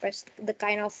things. The first, the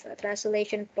kind of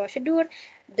translation procedure,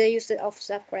 the use of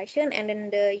self-correction, and then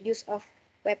the use of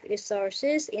web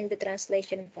resources in the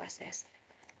translation process.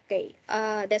 Okay,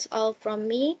 that's all from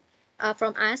me,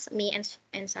 from us, me and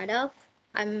Sadaf.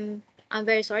 I'm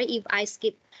very sorry if I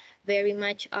skip very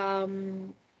much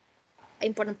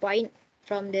important point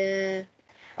from the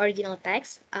original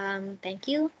text. Thank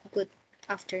you. Good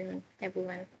afternoon,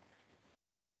 everyone.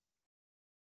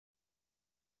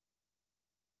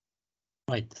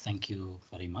 Right, thank you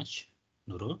very much,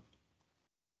 Nurul.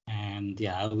 And And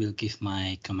yeah, I will give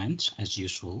my comments as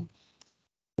usual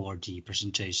for the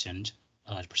presentations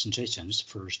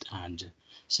first and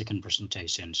second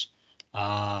presentations.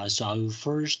 So I will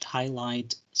first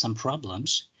highlight some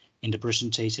problems in the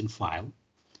presentation file.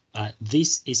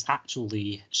 This is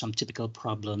actually some typical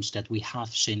problems that we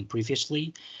have seen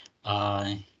previously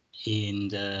in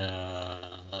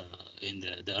the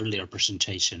earlier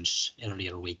presentations,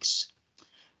 earlier weeks.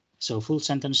 So full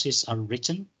sentences are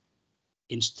written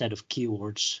instead of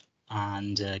keywords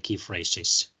and key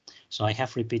phrases. So I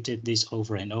have repeated this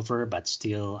over and over, but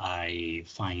still I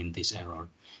find this error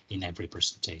in every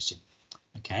presentation.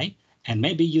 Okay, and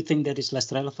maybe you think that is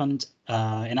less relevant,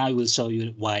 and I will show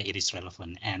you why it is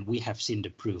relevant. And we have seen the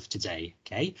proof today.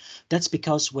 Okay, that's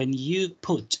because when you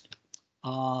put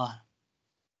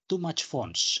too much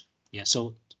fonts, yeah,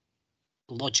 so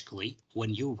logically,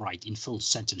 when you write in full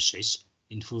sentences,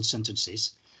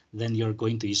 then you're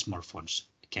going to use more fonts.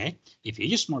 Okay, if you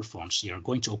use more fonts, you're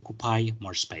going to occupy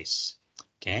more space.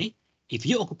 Okay, if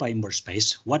you occupy more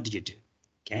space, what do?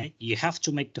 Okay, you have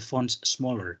to make the fonts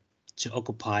smaller to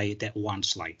occupy that one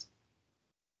slide.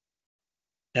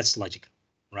 That's logical,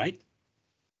 right?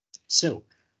 So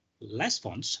less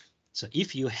fonts. So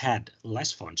if you had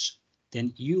less fonts,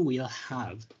 then you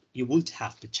would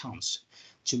have the chance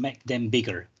to make them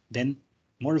bigger, then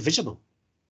more visible.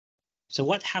 So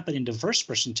what happened in the first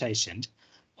presentation,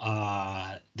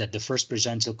 that the first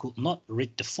presenter could not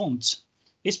read the fonts,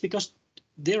 is because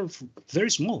they're very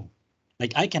small.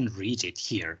 Like I can read it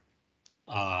here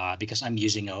because I'm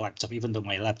using a laptop, even though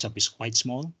my laptop is quite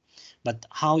small. But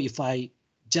how if I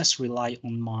just rely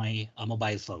on my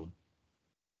mobile phone?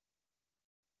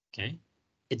 Okay,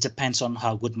 it depends on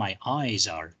how good my eyes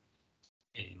are.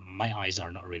 My eyes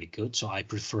are not really good, so I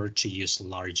prefer to use a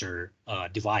larger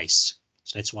device.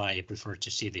 So that's why I prefer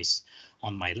to see this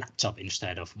on my laptop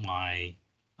instead of my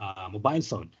mobile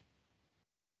phone.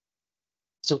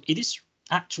 So it is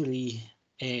actually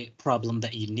a problem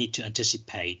that you need to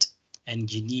anticipate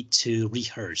and you need to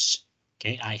rehearse.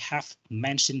 Okay, I have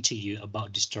mentioned to you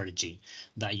about the strategy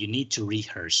that you need to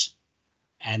rehearse,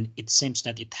 and it seems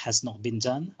that it has not been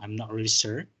done. I'm not really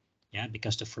sure. Yeah,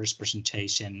 because the first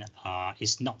presentation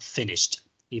is not finished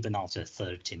even after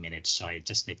 30 minutes. So I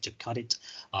just need to cut it.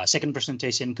 Second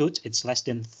presentation, good. It's less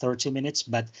than 30 minutes,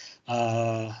 but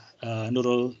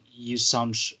Nurul, you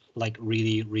sound like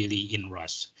really, really in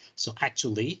rush. So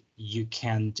actually, you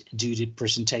can't do the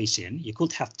presentation. You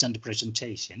could have done the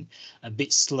presentation a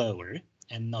bit slower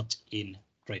and not in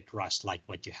great rush like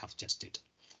what you have just did.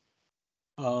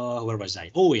 Where was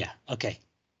I? Oh yeah, okay.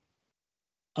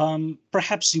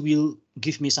 Perhaps you will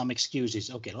give me some excuses.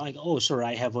 Okay, like, oh, sorry,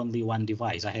 I have only one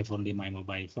device. I have only my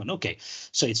mobile phone. Okay,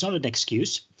 so it's not an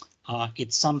excuse.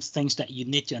 It's some things that you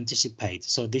need to anticipate.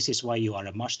 So this is why you are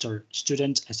a master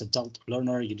student. As adult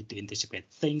learner, you need to anticipate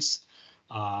things.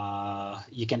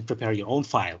 You can prepare your own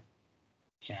file.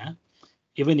 Yeah,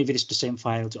 even if it is the same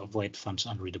file to avoid fonts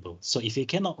unreadable. So if you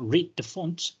cannot read the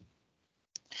font,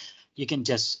 you can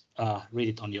just read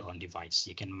it on your own device.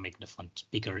 You can make the font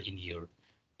bigger in your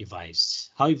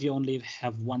device. How if you only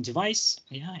have one device?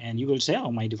 Yeah, and you will say,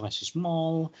 oh, my device is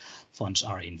small, fonts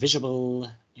are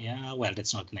invisible. Yeah, well,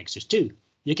 that's not an excuse too.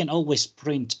 You can always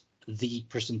print the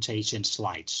presentation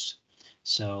slides.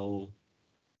 So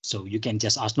you can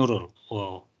just ask Nurul,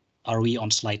 or are we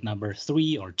on slide number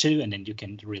 3 or 2? And then you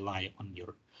can rely on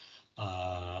your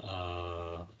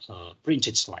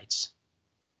printed slides.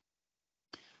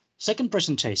 Second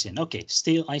presentation. Okay,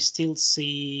 I still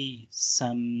see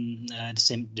some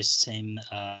the same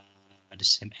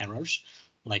errors,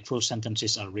 like full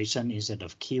sentences are written instead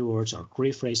of keywords or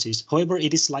key phrases. However,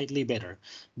 it is slightly better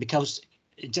because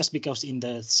in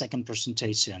the second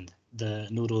presentation, the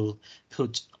Noodle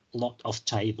put a lot of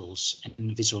tables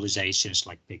and visualizations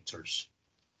like pictures.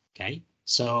 Okay,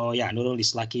 so yeah, Noodle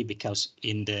is lucky because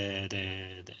in the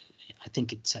I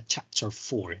think it's chapter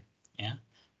 4. Yeah,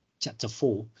 chapter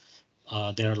 4.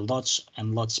 There are lots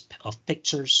and lots of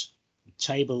pictures,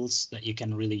 tables that you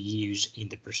can really use in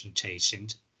the presentation.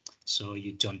 So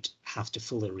you don't have to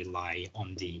fully rely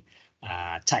on the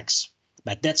text.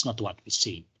 But that's not what we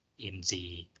see in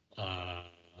the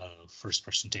first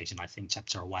presentation. I think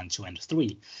chapter 1, 2, and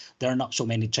 3. There are not so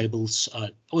many tables.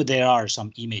 There are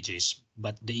some images,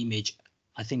 but the image,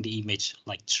 I think the image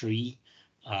like 3%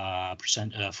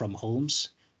 from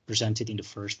homes presented in the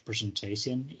first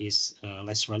presentation is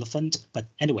less relevant. But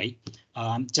anyway,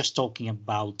 I'm just talking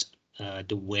about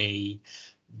the way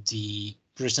the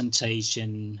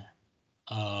presentation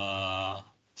file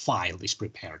is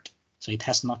prepared. So it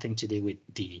has nothing to do with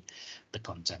the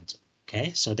content.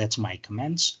 Okay, so that's my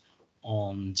comments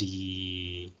on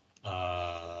the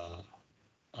the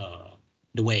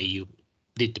way you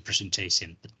did the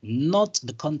presentation, but not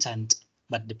the content,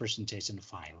 but the presentation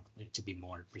file, to be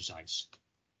more precise.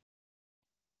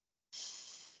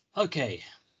 Okay,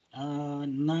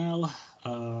 now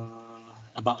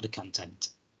about the content.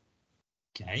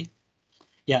 Okay,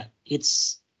 yeah,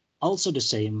 it's also the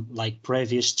same like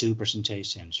previous two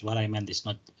presentations. What I meant is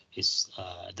not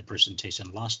the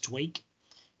presentation last week,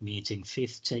 meeting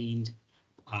 15,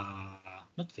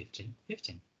 not 15,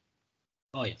 15.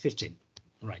 Oh yeah, 15,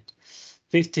 right.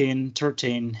 15,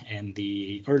 13, and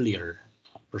the earlier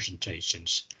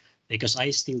presentations, because I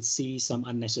still see some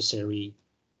unnecessary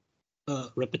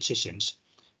repetitions.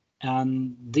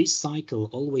 And this cycle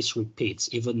always repeats,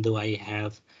 even though I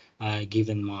have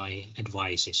given my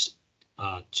advices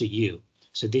to you.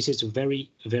 So this is very,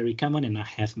 very common, and I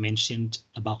have mentioned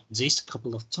about this a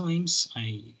couple of times.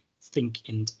 I think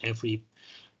in every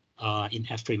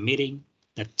meeting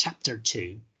that chapter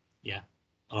 2, yeah,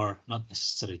 or not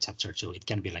necessarily chapter 2, it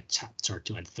can be like chapter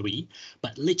 2 and 3,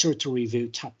 but literature review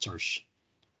chapters.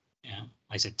 Yeah,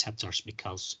 I said chapters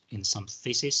because in some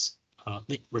thesis,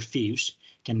 reviews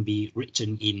can be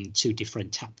written in 2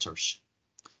 different chapters.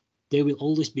 They will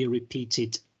always be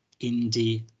repeated in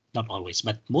the, not always,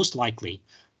 but most likely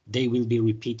they will be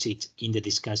repeated in the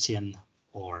discussion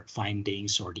or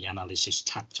findings or the analysis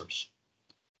chapters.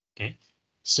 Okay,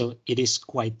 so it is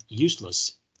quite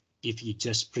useless if you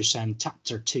just present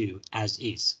chapter 2 as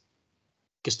is,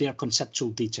 because they are conceptual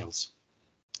details.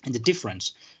 And the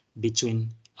difference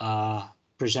between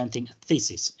presenting a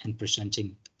thesis and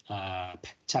presenting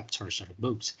chapters or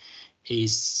books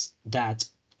is that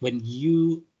when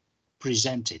you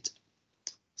presented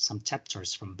some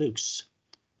chapters from books,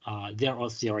 there are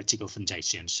theoretical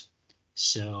foundations.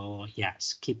 So yeah,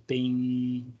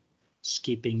 skipping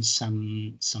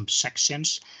some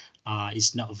sections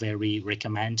is not very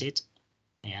recommended.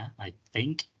 Yeah, I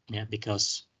think, yeah,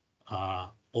 because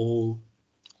all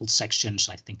sections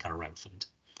I think are relevant.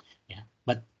 Yeah,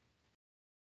 but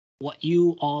what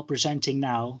you are presenting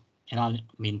now, and I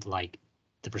mean like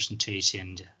the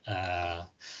presentation, a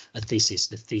thesis,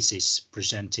 the thesis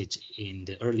presented in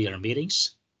the earlier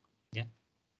meetings, yeah,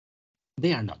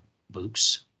 they are not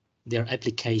books, they are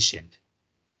application.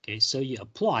 Okay, so you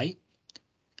apply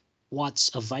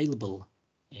what's available,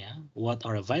 yeah, what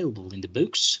are available in the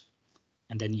books,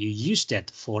 and then you use that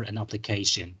for an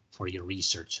application for your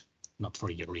research. Not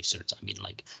for your research, I mean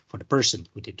like for the person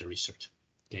who did the research.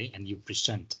 Okay, and you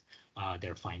present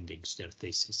their findings, their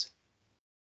thesis.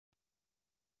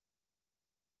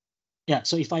 Yeah,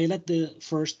 so if I let the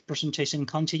first presentation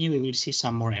continue, we will see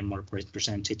some more and more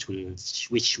percentage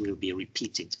which will be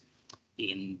repeated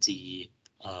in the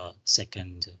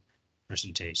second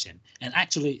presentation. And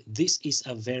actually, this is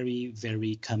a very,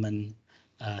 very common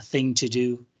thing to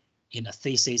do in a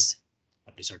thesis,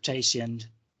 a dissertation,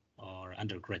 or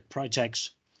undergrad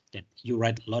projects, that you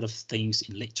write a lot of things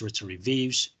in literature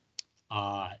reviews,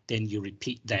 then you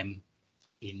repeat them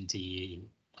in the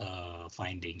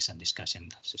findings and discussion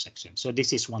section. So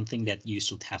this is one thing that you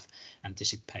should have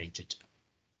anticipated.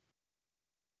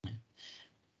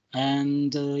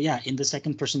 And yeah, in the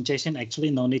second presentation,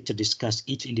 actually no need to discuss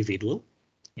each individual,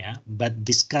 yeah, but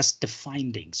discuss the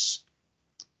findings.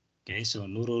 Okay, so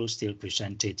Nurul still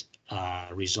presented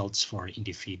results for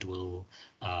individual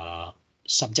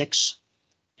subjects.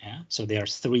 Yeah, so there are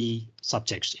 3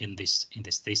 subjects in this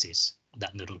thesis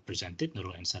that Nurul presented,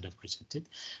 Nurul and Sadaf presented.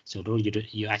 So Nurul,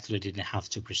 you actually didn't have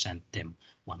to present them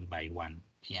one by one,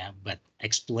 yeah, but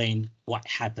explain what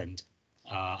happened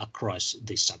across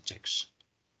these subjects.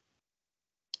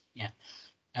 Yeah,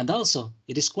 and also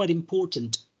it is quite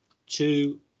important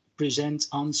to present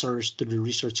answers to the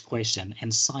research question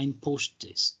and signpost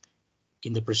this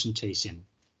in the presentation.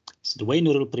 So the way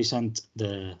Nurul present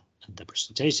the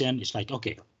presentation is like,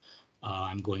 okay,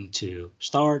 I'm going to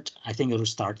start. I think it'll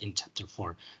start in chapter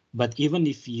 4. But even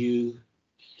if you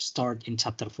start in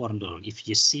chapter 4, Nurul, if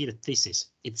you see the thesis,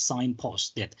 it's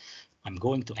signpost that I'm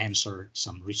going to answer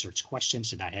some research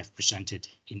questions that I have presented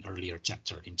in earlier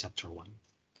chapter, in chapter 1.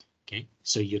 Okay,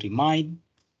 so you remind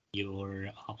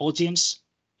your audience,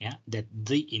 yeah, that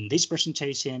in this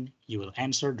presentation you will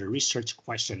answer the research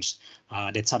questions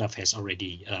that Sadaf has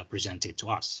already presented to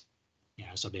us.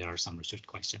 Yeah, so there are some research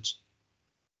questions.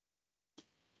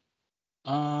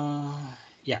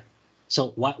 Yeah,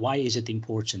 so why is it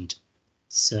important?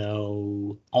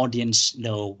 So audience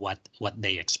know what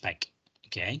they expect.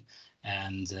 Okay,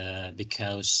 and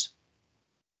because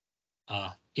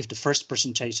if the first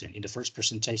presentation, in the first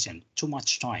presentation, too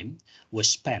much time was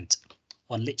spent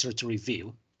on literature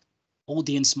review,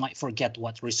 audience might forget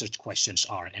what research questions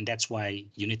are, and that's why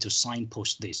you need to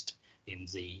signpost this in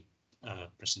the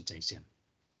presentation.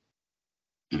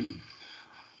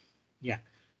 Yeah.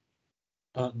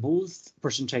 Both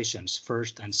presentations,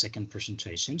 first and second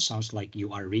presentation, sounds like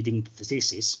you are reading the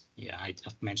thesis. Yeah,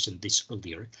 I've mentioned this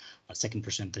earlier. Second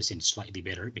presentation is slightly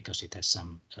better because it has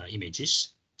some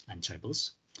images and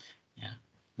tables. Yeah,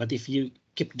 but if you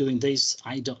keep doing this,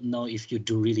 I don't know if you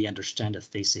do really understand the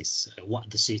thesis, what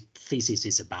the thesis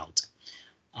is about.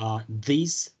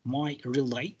 These might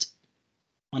relate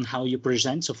on how you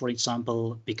present. So for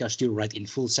example, because you write in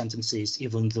full sentences,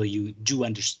 even though you do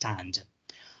understand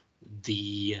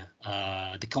the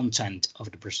content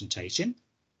of the presentation,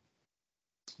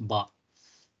 but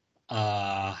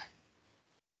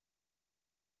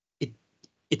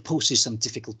it poses some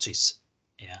difficulties.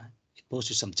 Yeah, it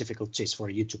poses some difficulties for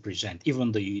you to present,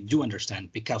 even though you do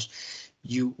understand, because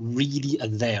you really are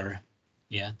there,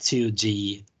 yeah, to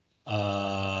the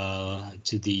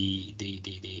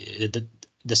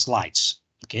the slides.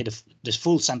 Okay, the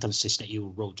full sentences that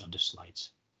you wrote on the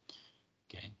slides.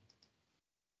 Okay.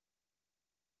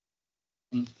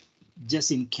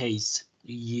 Just in case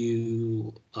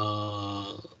you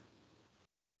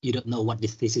you don't know what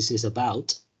this thesis is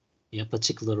about, yeah,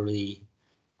 particularly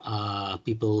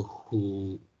people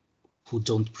who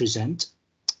don't present,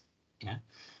 yeah,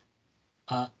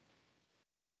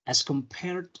 as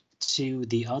compared to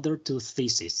the other two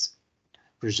theses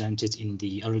presented in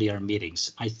the earlier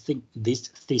meetings, I think this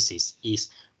thesis is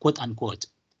quote unquote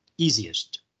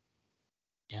easiest.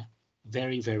 Yeah,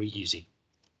 very easy,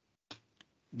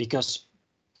 because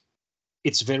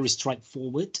it's very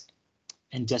straightforward.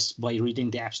 And just by reading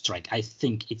the abstract, I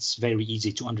think it's very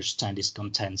easy to understand its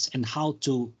contents and how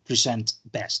to present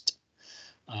best.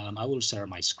 I will share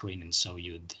my screen and show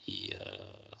you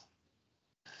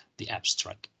the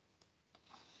abstract.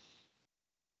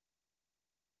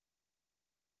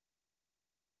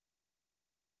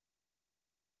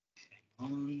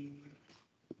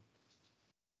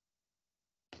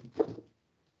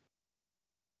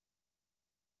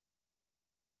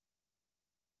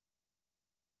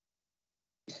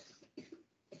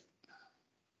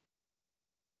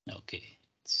 Okay,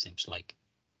 it seems like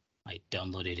I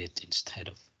downloaded it instead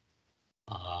of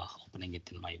opening it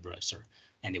in my browser.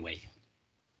 Anyway,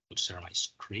 I'll share my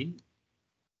screen.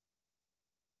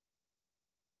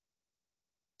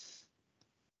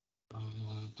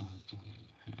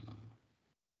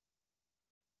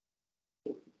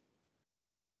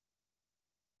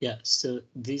 Yeah, so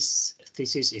this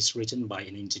thesis is written by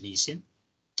an Indonesian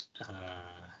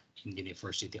in the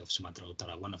University of Sumatera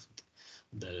Utara, one of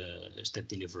the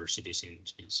state universities in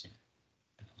Indonesia.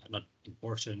 Not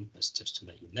important, but just to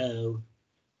let you know.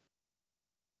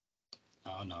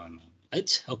 Oh, no.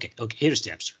 It's okay. Here's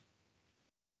the abstract.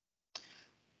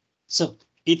 So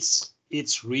it's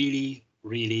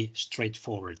really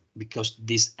straightforward, because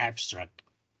this abstract,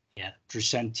 yeah,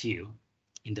 presents you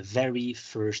in the very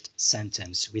first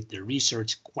sentence with the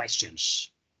research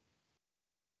questions.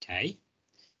 Okay,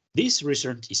 this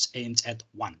research is aimed at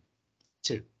 1,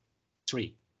 2,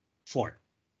 3, 4.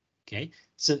 Okay,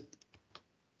 so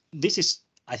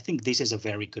I think this is a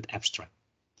very good abstract,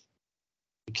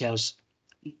 because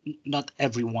not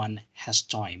everyone has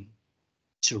time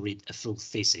to read a full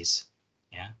thesis.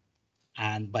 Yeah,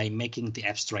 and by making the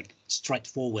abstract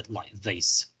straightforward like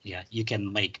this, yeah, you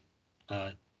can make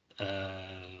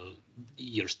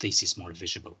your thesis more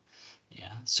visible.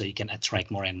 Yeah, so you can attract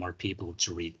more and more people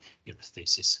to read your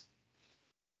thesis.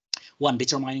 1,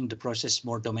 determining the process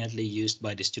more dominantly used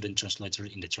by the student translator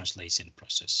in the translation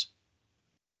process.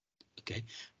 Okay,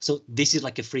 so this is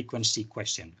like a frequency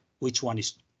question. Which one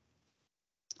is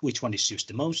used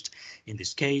the most? In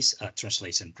this case,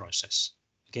 translation process.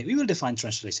 Okay, we will define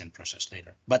translation process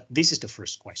later, but this is the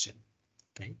first question.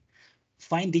 Okay,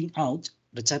 finding out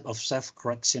the type of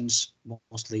self-corrections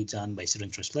mostly done by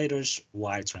student translators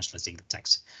while translating the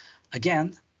text.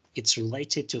 Again, it's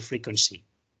related to frequency.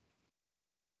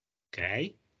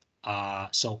 Okay,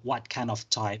 so what kind of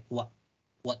type,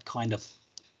 what kind of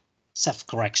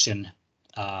self-correction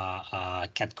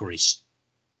categories,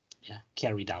 yeah,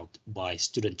 carried out by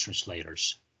student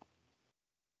translators.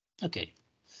 Okay,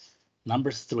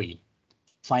 number 3,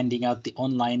 finding out the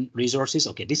online resources.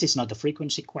 Okay, this is not a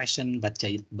frequency question, but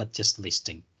just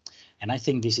listing. And I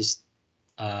think this is,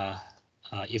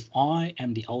 if I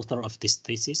am the author of this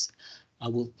thesis, I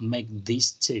will make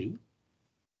these 2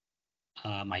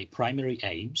 my primary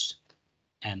aims,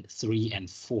 and 3 and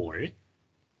 4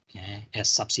 as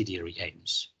subsidiary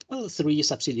aims. Well, 3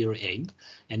 subsidiary aim,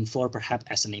 and 4 perhaps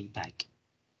as an impact.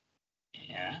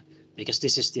 Yeah, because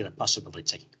this is still a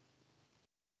possibility.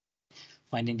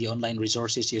 finding the online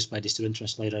resources used by the student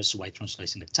translators while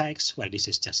translating the text, well, this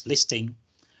is just listing,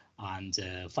 and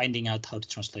finding out how the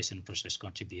translation process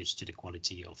contributes to the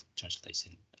quality of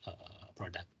translation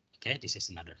product. Okay, this is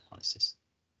another analysis.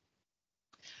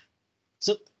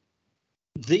 So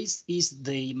this is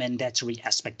the mandatory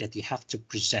aspect that you have to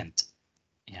present,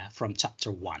 yeah, from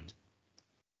chapter 1.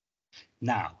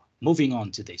 Now, moving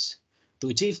on to this. To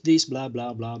achieve this, blah,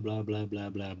 blah, blah, blah, blah, blah,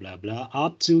 blah, blah, blah,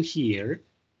 up to here.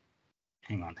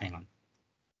 Hang on.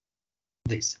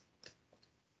 This.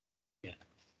 Yeah.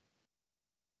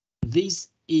 This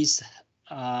is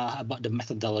about the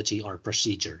methodology or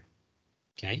procedure.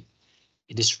 Okay.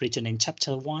 It is written in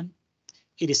chapter 1.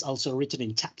 It is also written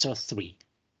in chapter 3.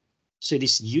 So it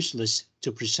is useless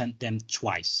to present them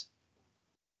twice.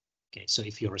 Okay, so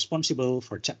if you're responsible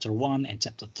for chapter 1 and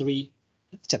chapter 3,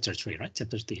 right?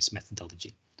 Chapter 3 is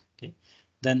methodology. Okay,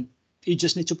 then you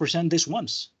just need to present this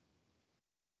once.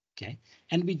 Okay,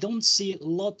 and we don't see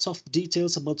lots of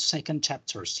details about second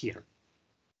chapters here.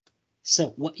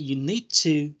 So what you need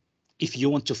to, if you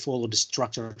want to follow the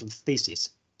structure of the thesis,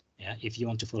 yeah, if you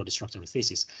want to follow the structure of the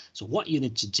thesis, so what you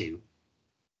need to do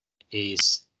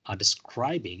is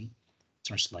describing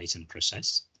translation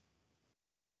process,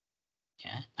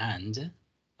 yeah, and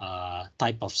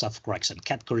type of self-correction,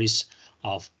 categories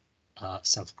of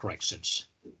self-corrections.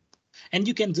 And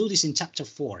you can do this in chapter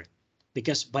 4,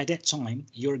 because by that time,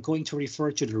 you're going to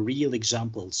refer to the real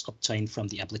examples obtained from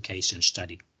the application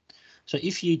study. So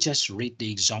if you just read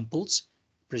the examples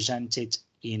presented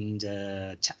in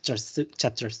the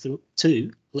chapter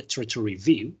 2, literature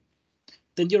review,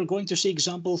 then you're going to see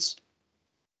examples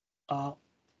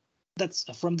that's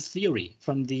from the theory,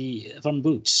 from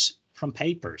books, from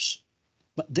papers,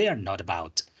 but they are not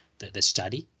about the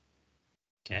study.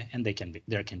 Okay, and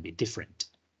there can be different.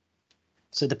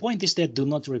 So the point is that do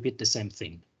not repeat the same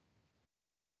thing.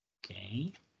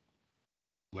 Okay,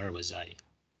 where was I?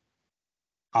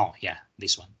 Oh yeah,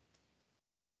 this one.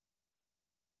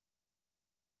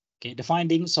 Okay, the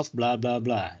findings of blah blah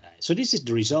blah. So this is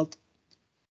the result.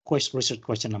 Research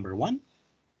question number 1.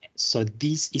 So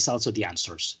this is also the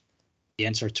answers. The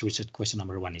answer to research question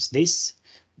number 1 is this.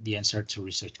 The answer to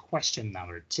research question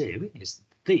number 2 is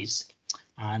this.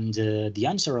 And the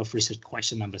answer of research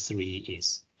question number 3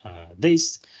 is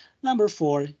this. Number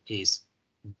 4 is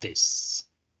this.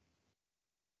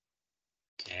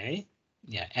 Okay,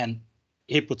 yeah, and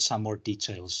he put some more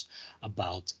details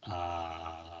about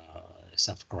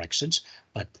self-corrections,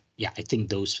 but yeah, I think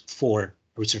those 4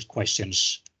 research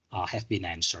questions have been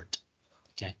answered.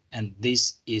 Okay, and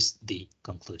this is the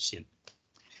conclusion.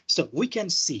 So we can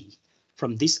see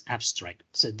from this abstract,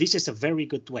 so this is a very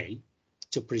good way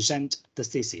to present the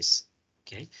thesis.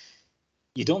 Okay,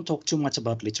 you don't talk too much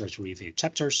about literature review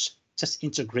chapters, just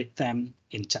integrate them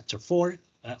in chapter 4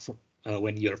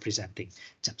 when you're presenting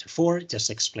chapter 4, just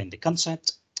explain the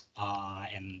concept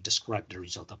and describe the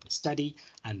result of the study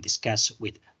and discuss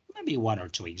with maybe 1 or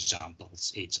 2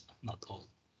 examples each, not all.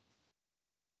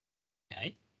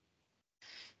 Okay.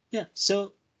 Yeah,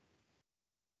 so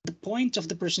the point of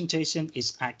the presentation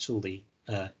is actually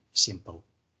simple.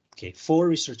 Okay, 4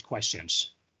 research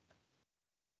questions.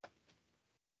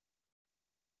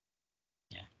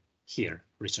 Yeah, here,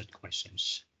 research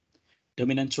questions.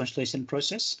 Dominant translation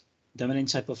process, dominant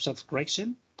type of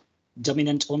self-correction,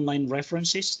 dominant online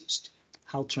references,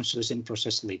 how translation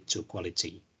process lead to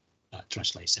quality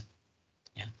translation.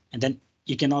 Yeah, and then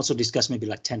you can also discuss maybe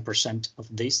like 10% of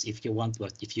this if you want,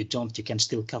 but if you don't, you can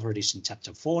still cover this in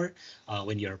chapter 4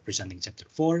 when you're presenting chapter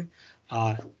 4.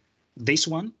 This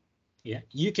one, yeah,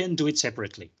 you can do it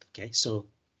separately. Okay, so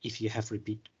if you have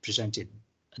presented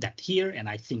that here, and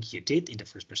I think you did in the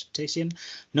first presentation,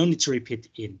 no need to repeat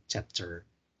in chapter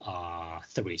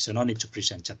 3. So no need to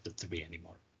present chapter 3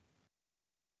 anymore.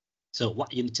 So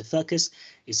what you need to focus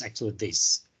is actually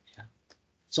this. Yeah.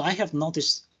 So I have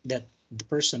noticed that the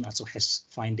person also has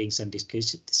findings and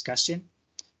discussion.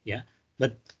 Yeah,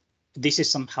 but this is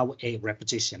somehow a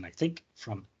repetition, I think,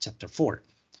 from chapter 4.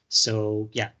 So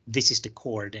yeah, this is the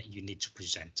core that you need to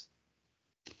present.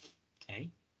 Okay.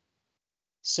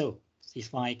 So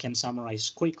if I can summarize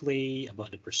quickly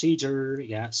about the procedure,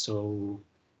 yeah, so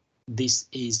this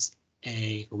is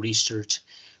a research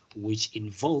which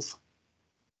involves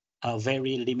a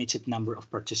very limited number of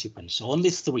participants, so only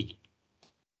 3.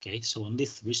 Okay, so only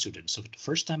 3 students. So the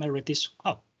first time I read this,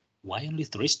 oh, why only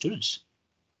 3 students?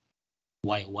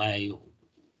 Why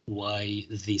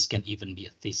this can even be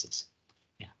a thesis?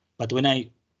 Yeah, but when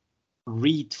I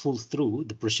read full through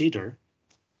the procedure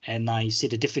and I see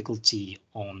the difficulty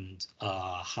on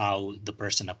how the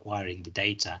person acquiring the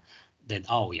data, then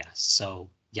oh yeah, so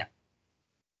yeah,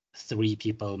 3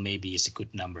 people maybe is a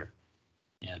good number.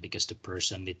 Yeah, because the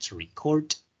person needs to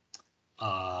record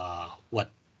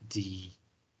what the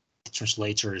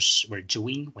translators were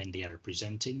doing when they are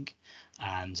presenting,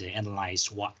 and they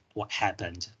analyze what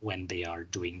happened when they are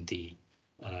doing the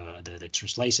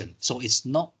translation. So it's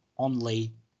not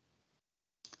only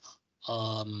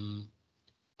uh,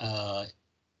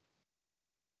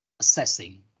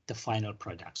 assessing the final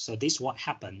product. So this is what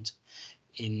happened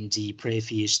in the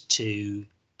previous 2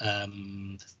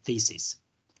 theses.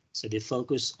 So they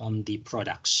focus on the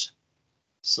products.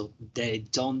 So they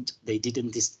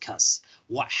didn't discuss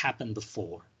what happened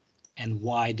before and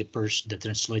why the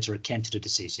translator came to the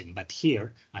decision. But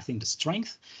here, I think the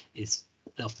strength is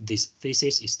of this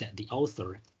thesis is that the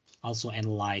author also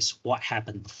analyzed what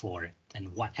happened before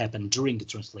and what happened during the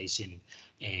translation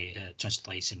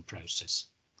process.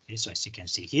 Okay, so as you can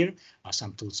see here,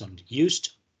 some tools are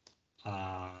used.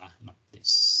 Not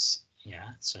this.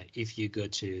 Yeah, so if you go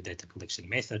to data collection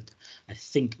method, I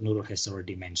think Nurul has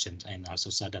already mentioned, and also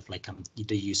sort of like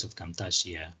the use of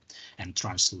Camtasia and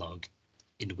Translog,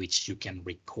 in which you can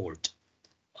record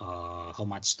how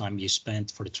much time you spent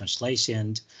for the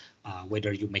translation,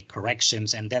 whether you make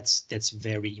corrections, and that's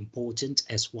very important,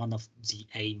 as one of the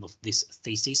aim of this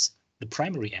thesis. The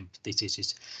primary aim of this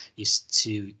thesis is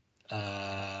to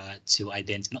not to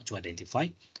identify,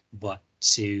 but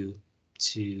to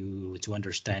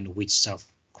understand which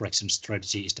self-correction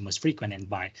strategy is the most frequent, and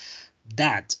by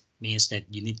that means that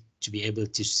you need to be able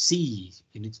to see,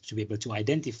 you need to be able to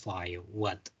identify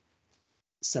what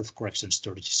self-correction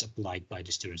strategies applied by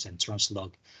the students, and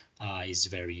Translog is a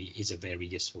very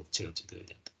useful tool to do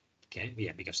that. Okay,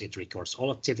 yeah, because it records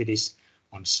all activities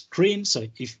on screen. So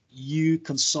if you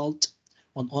consult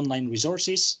on online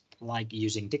resources like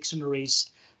using dictionaries,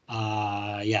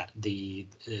 yeah, the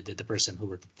person who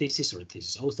wrote the thesis or the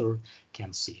thesis author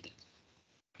can see that.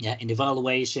 Yeah, an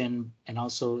evaluation, and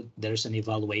also there's an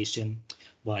evaluation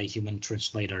by human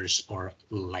translators or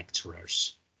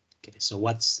lecturers. Okay, so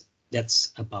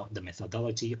that's about the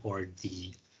methodology or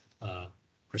the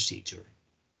procedure.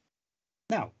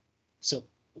 Now, so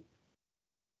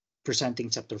presenting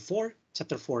chapter 4.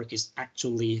 Chapter 4 is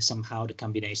actually somehow the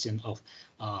combination of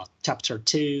chapter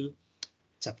 2,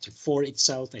 chapter 4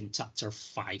 itself, and chapter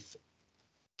 5.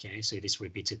 Okay, so it is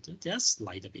repeated just a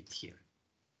little bit here.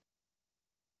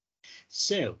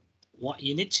 So what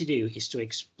you need to do is to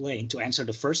explain, to answer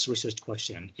the first research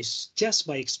question is just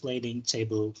by explaining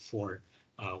table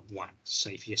 4.1. So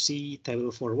if you see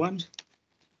table 4.1,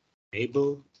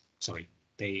 table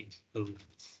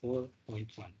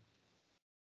 4.1.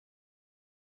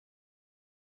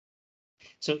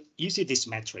 So you see this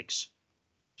matrix.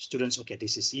 Students, okay,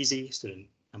 this is easy. Student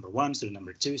number 1, student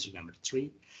number 2, student number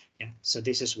 3. Yeah, so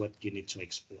this is what you need to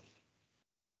explain.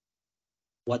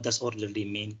 What does orderly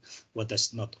mean? What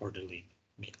does not orderly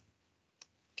mean?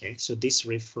 Okay, so this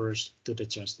refers to the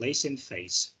translation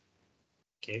phase.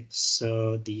 Okay,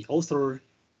 so the author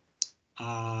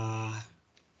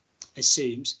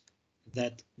assumes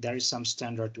that there is some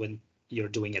standard when you're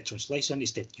doing a translation,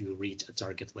 is that you read a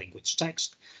target language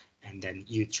text and then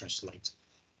you translate.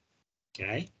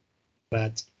 Okay,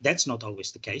 but that's not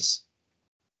always the case.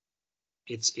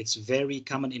 It's very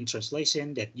common in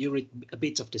translation that you read a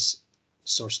bit of this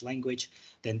source language,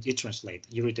 then you translate.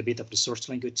 You read a bit of the source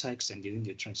language text and then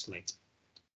you translate.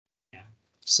 Yeah,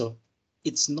 so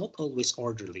it's not always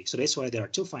orderly. So that's why there are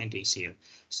 2 findings here: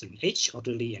 student H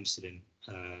orderly and student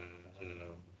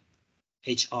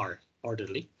HR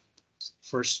orderly.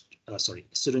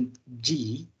 Student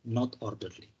G not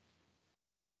orderly.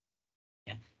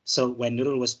 Yeah. So when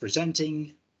Nurul was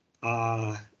presenting,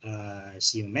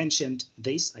 she mentioned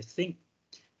this, I think,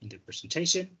 in the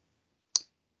presentation,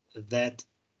 that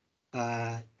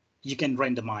you can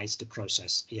randomize the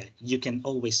process. Yeah, you can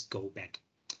always go back.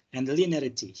 And the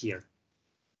linearity here.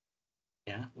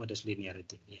 Yeah, what is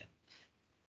linearity? Yeah,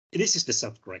 this is the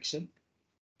self-correction.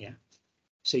 Yeah,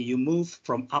 so you move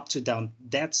from up to down.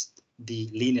 That's the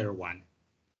linear one.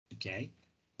 Okay,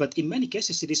 but in many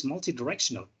cases it is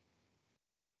multi-directional.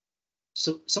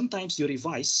 So sometimes you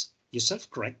revise, you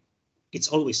self-correct. It's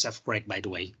always self-correct, by the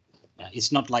way.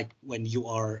 It's not like when you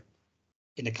are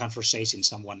in a conversation,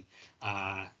 someone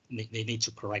they need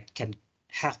to correct, can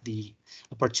have the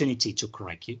opportunity to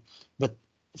correct you. But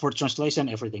for translation,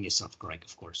 everything is self-correct,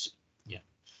 of course. Yeah.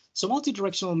 So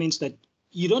multi-directional means that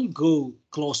you don't go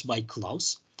clause by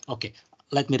clause. Okay,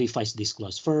 let me revise this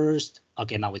clause first.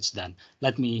 Okay, now it's done.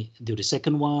 Let me do the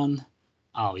second one.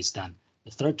 Oh, it's done.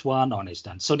 The third one, oh, it's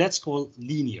done. So that's called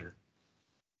linear.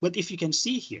 But if you can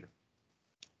see here,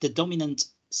 the dominant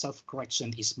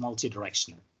self-correction is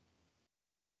multi-directional.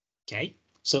 Okay,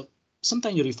 so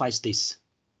sometimes you revise this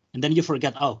and then you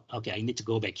forget, oh, okay, I need to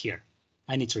go back here.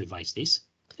 I need to revise this.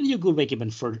 And you go back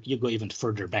even further, you go even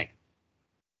further back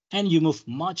and you move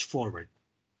much forward.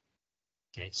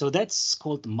 Okay, so that's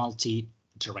called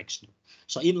multi-directional.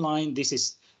 So inline, this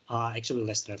is actually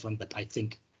less relevant, but I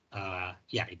think,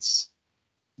 yeah, it's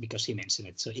because he mentioned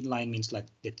it. So inline means like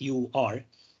that you are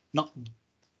not,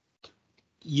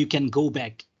 you can go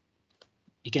back,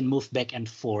 you can move back and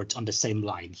forth on the same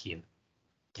line here.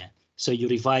 Yeah, so you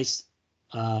revise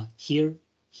here,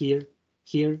 here,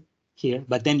 here, here,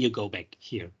 but then you go back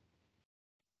here.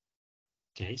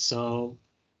 Okay, so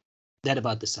that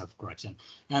about the self-correction.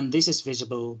 And this is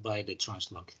visible by the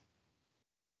translog.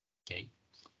 Okay.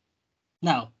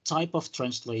 Now, type of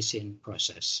translation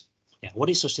process. Yeah, what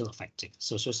is social affective?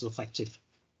 So social affective,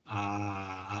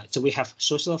 so we have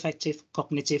social affective,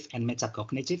 cognitive, and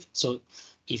metacognitive. So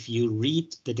if you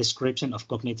read the description of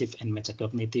cognitive and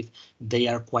metacognitive, they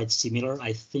are quite similar,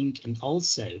 I think. And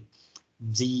also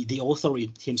the author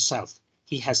himself,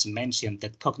 he has mentioned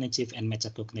that cognitive and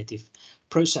metacognitive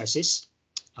processes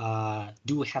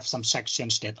do have some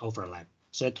sections that overlap.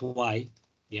 So that's why,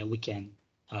 yeah, we can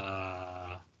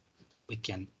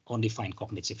only find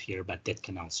cognitive here, but that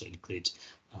can also include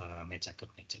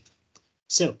metacognitive.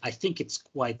 So I think it's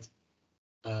quite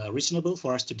reasonable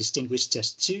for us to distinguish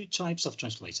just two types of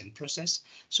translation process,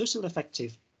 social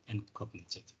affective and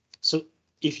cognitive. So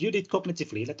if you did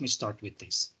cognitively, let me start with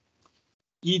this.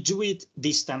 You do it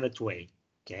the standard way,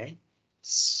 okay?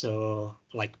 So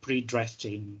like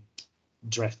pre-drafting,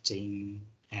 drafting,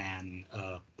 and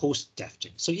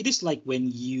post-drafting. So it is like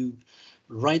when you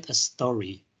write a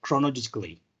story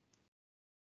chronologically.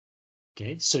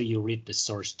 Okay, so you read the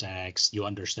source text, you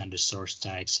understand the source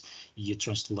text, you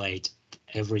translate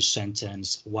every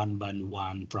sentence one by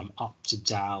one from up to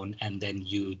down, and then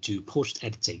you do post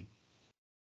editing.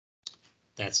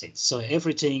 That's it. So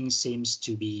everything seems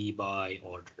to be by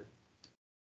order.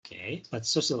 Okay, but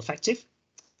social affective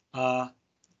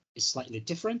is slightly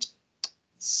different.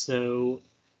 So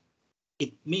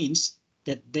it means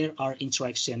that there are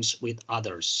interactions with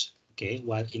others. Okay,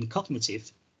 while in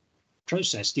cognitive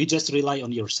process, you just rely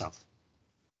on yourself.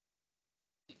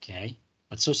 Okay,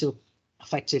 but social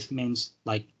affective means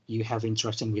like you have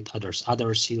interaction with others.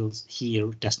 Others here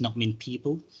does not mean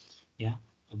people, yeah,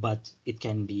 but it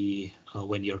can be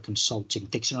when you're consulting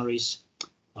dictionaries,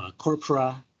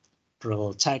 corpora,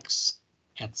 parallel text,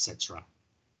 etc.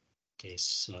 Okay,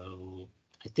 so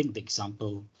I think the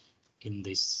example in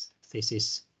this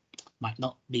thesis might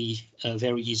not be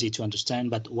very easy to understand,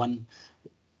 but one,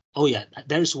 oh yeah,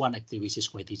 there is one activity which is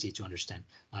quite easy to understand.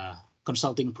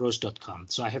 Consultingpros.com.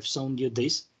 So I have shown you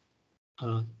this,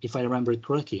 if I remember it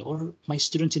correctly, or my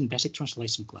students in basic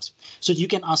translation class. So you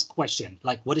can ask question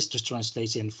like, what is the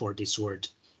translation for this word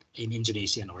in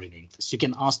Indonesian or in English? You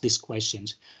can ask these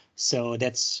questions. So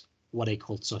that's what I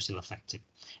call social affective.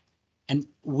 And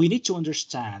we need to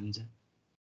understand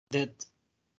that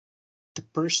the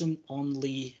person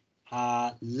only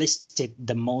listed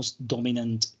the most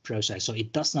dominant process. So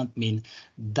it does not mean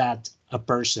that a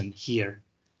person here,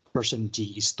 person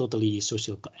G, is totally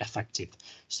social affective.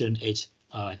 Student H,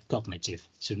 cognitive.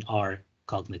 Student R,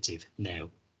 cognitive. No.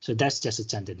 So that's just a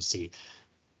tendency.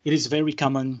 It is very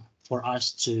common for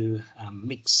us to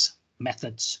mix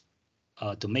methods,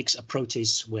 to mix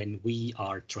approaches when we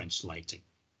are translating.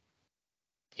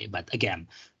 Okay, but again,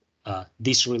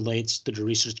 this relates to the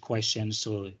research question.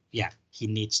 So yeah, he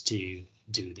needs to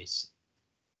do this.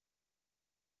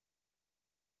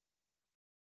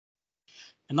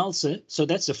 And also, so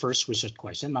that's the first research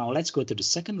question. Now let's go to the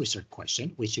second research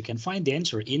question, which you can find the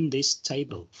answer in this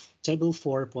table, table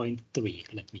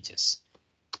 4.3. Let me just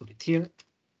put it here.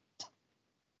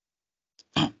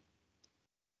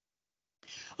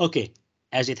 Okay,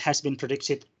 as it has been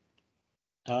predicted,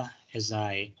 as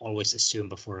I always assume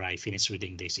before I finish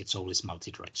reading this, it's always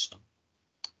multi-directional.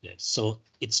 Yeah, so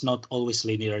it's not always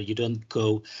linear. You don't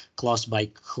go clause by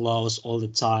clause all the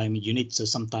time. You need to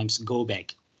sometimes go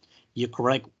back. You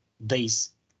correct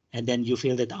this, and then you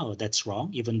feel that, oh, that's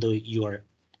wrong. Even though you are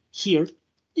here,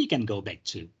 you can go back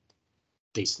to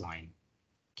this line.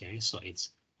 Okay, so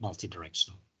it's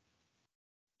multi-directional.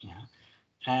 Yeah,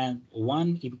 and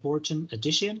one important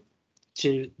addition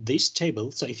to this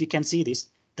table. So if you can see this,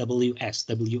 WS,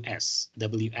 WS,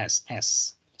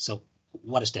 WSS. So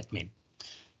what does that mean?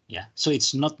 Yeah, so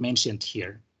it's not mentioned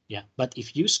here. Yeah, but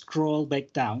if you scroll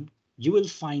back down, you will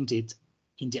find it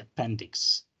in the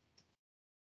appendix.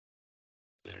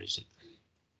 Where is it?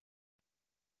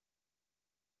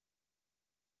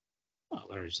 Oh,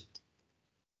 where is it?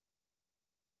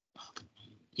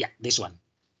 Yeah, this one.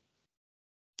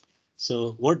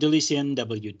 So word deletion,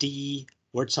 WD,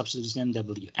 word substitution,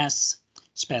 WS,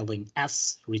 spelling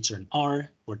S, return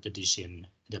R, word addition,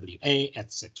 WA,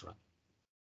 etc.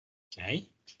 Okay,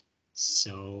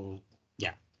 so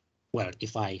yeah, well,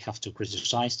 if I have to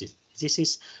criticize this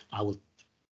is, I will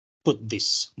put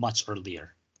this much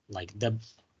earlier, like the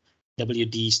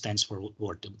WD stands for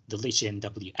word deletion,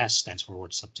 WS stands for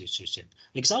word substitution.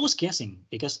 Because I was guessing,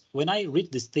 because when I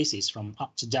read this thesis from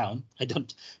up to down, I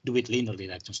don't do it linearly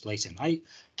like translation. I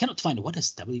cannot find what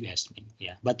does WS mean.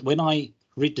 Yeah, but when I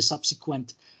read the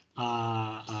subsequent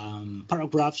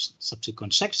paragraphs,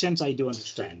 subsequent sections, I do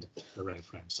understand the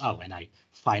reference. Oh, and I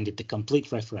find it the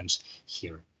complete reference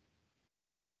here.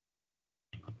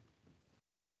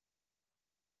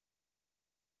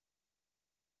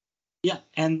 Yeah,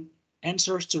 and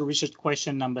answers to research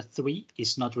question number 3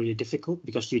 is not really difficult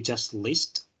because you just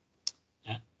list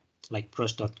like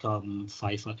pros.com,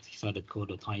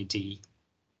 fifa.co.id.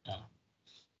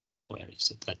 Where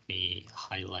is it? Let me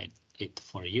highlight it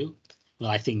for you.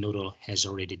 Well, I think Nurul has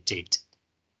already did,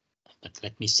 but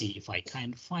let me see if I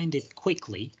can find it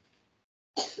quickly.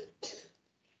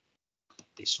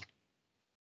 This one.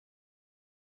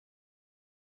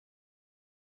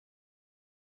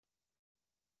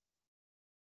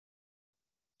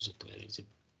 Where is it?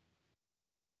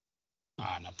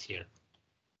 Ah, not here.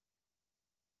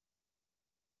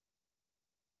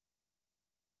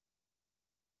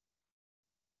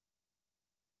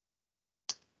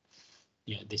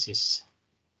 Yeah, this is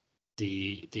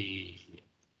the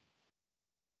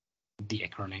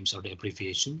acronyms or the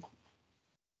abbreviation.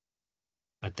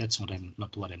 But that's not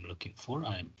what I'm looking for.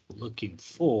 I'm looking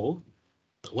for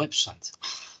the website.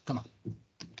 Come on.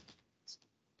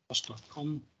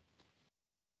 Post.com.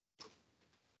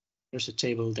 There's a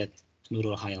table that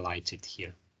Nurul highlighted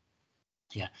here.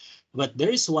 Yeah, but there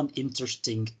is one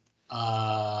interesting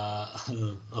a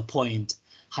point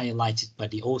highlighted by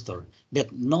the author,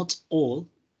 that not all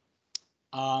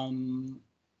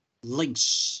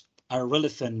links are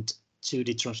relevant to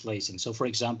the translation. So for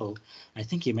example, I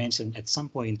think he mentioned at some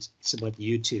point it's about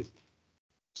YouTube.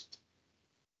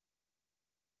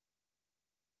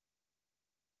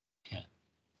 Yeah.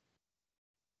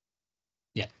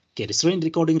 Yeah. Okay, the screen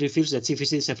recording reveals that she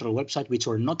visited several websites which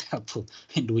were not helpful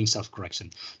in doing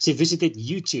self-correction. She visited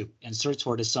YouTube and searched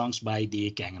for the songs by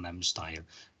the Gangnam Style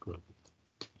group.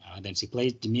 Then she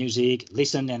played the music,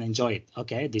 listened and enjoyed it.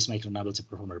 Okay, this makes her unable to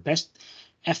perform her best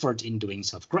effort in doing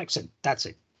self-correction. That's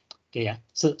it. Okay, yeah.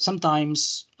 So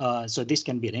sometimes, so this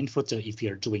can be an info to if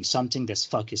you're doing something that's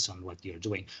focused on what you're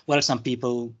doing. Well, some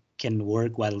people can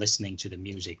work while listening to the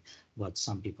music, but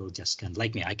some people just can't.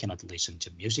 Like me, I cannot listen to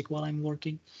music while I'm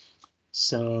working.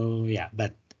 So yeah,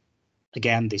 but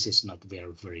again, this is not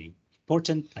very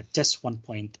important. But just one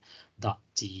point that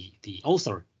the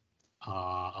author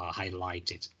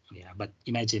highlighted. Yeah, but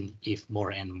imagine if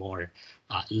more and more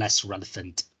less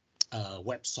relevant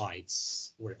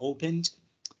websites were opened,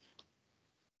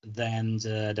 then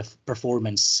the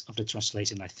performance of the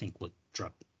translation, I think, would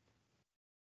drop.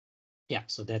 Yeah,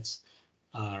 so that's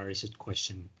research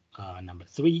question number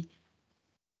 3.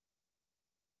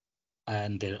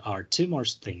 And there are 2 more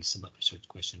things about research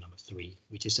question number 3,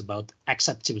 which is about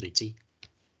acceptability.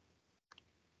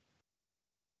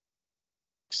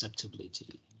 Acceptability.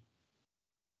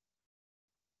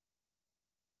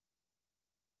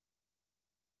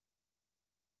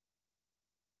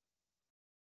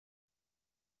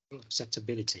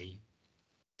 Acceptability.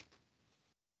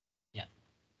 Yeah.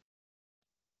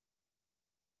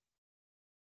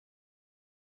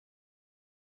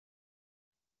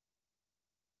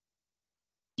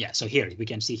 Yeah, so here we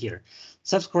can see here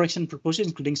self-correction proposals,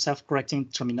 including self-correcting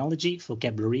terminology,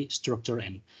 vocabulary, structure,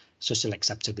 and social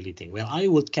acceptability. Well, I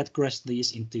would categorize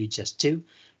these into just 2,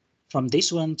 from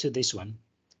this one to this one,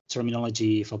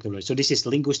 terminology, vocabulary. So this is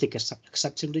linguistic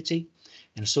acceptability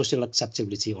and social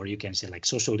acceptability, or you can say like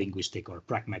social linguistic or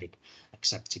pragmatic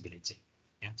acceptability.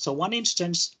 Yeah. So one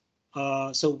instance,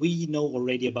 so we know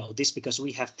already about this because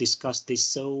we have discussed this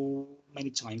so many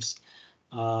times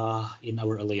in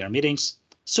our earlier meetings.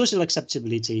 Social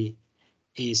acceptability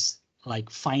is like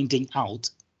finding out,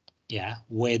 yeah,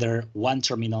 whether one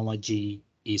terminology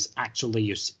is actually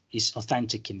used, is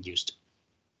authentic and used.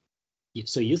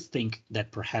 So you think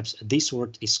that perhaps this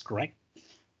word is correct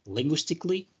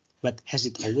linguistically, but has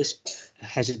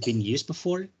it been used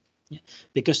before? Yeah.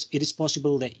 Because it is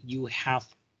possible that you have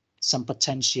some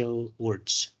potential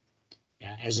words,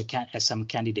 yeah, as some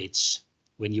candidates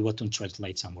when you want to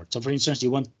translate some words. So for instance,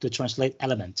 you want to translate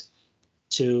element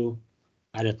to,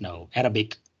 I don't know,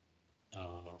 Arabic,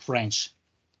 French,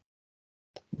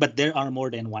 but there are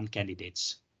more than one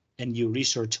candidates. and you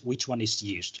research which one is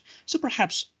used. So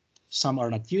perhaps some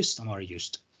are not used, some are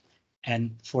used.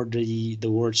 And for the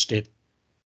words that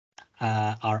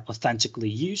are authentically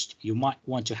used, you might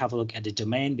want to have a look at the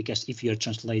domain, because if you're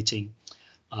translating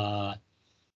uh,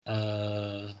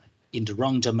 in the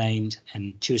wrong domain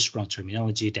and choose wrong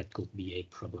terminology, that could be a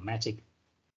problematic.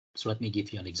 So let me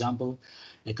give you an example.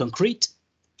 A concrete,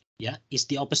 yeah, is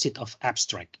the opposite of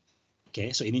abstract.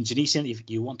 Okay, so in Indonesian, if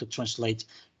you want to translate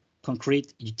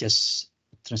concrete, you just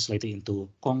translate it into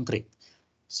concrete.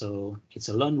 So it's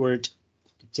a loan word.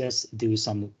 Just do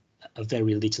a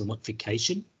very little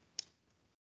modification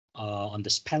on the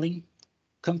spelling,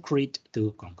 concrete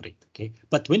to concrete. Okay,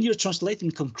 but when you're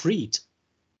translating concrete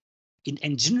in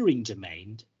engineering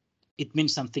domain, it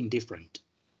means something different.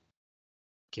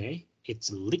 Okay, it's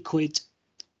liquid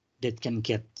that can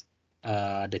get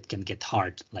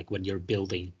hard, like when you're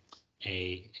building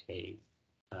a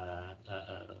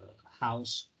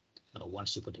house.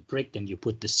 Once you put a brick, then you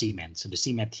put the cement. So the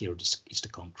cement here is the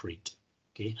concrete.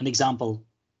 Okay, an example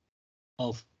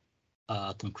of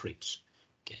concrete.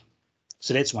 Okay,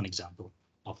 so that's one example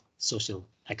of social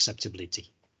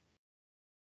acceptability.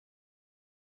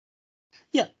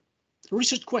 Yeah,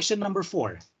 research question number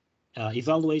 4.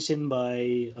 Evaluation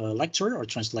by lecturer or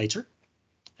translator.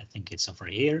 I think it's over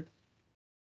here.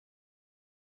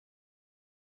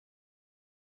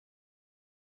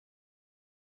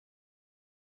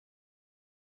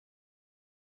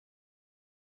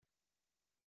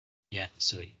 Yeah,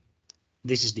 so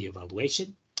this is the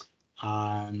evaluation.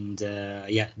 And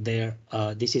yeah,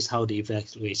 this is how the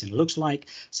evaluation looks like.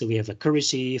 So we have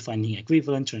accuracy, finding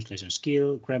equivalent, translation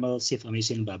skill, grammar, shift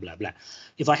omission, blah, blah, blah.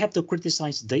 If I have to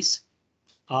criticize this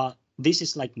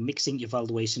is like mixing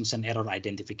evaluations and error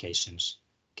identifications.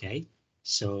 Okay,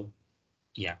 so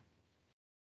yeah.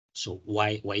 So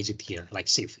why is it here? Like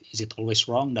shift, is it always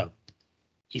wrong? No.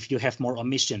 If you have more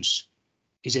omissions,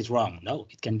 is it wrong? No,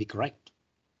 it can be correct.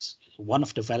 One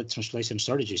of the valid translation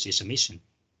strategies is omission.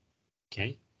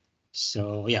 Okay,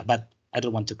 so yeah, but I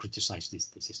don't want to criticize this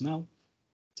thesis now.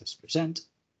 Just present.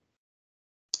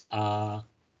 So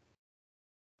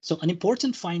an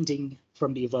important finding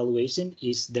from the evaluation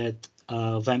is that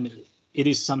it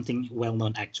is something well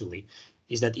known actually,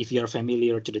 is that if you are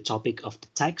familiar to the topic of the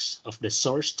text, of the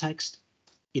source text,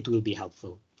 it will be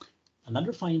helpful.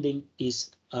 Another finding is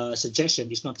a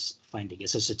suggestion, it's not finding,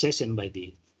 it's a suggestion by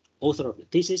the author of the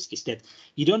thesis, is that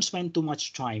you don't spend too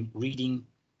much time reading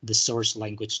the source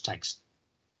language text.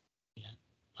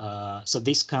 So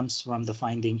this comes from the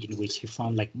finding in which he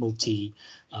found like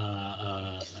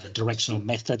multi-directional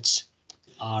methods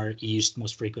are used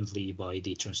most frequently by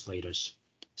the translators.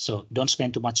 So don't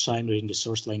spend too much time reading the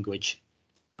source language.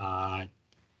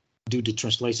 Do the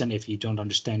translation. If you don't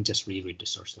understand, just reread the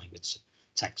source language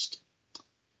text.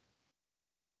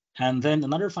 And then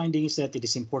another finding is that it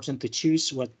is important to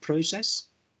choose what process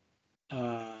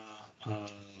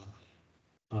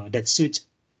that suits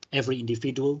every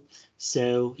individual.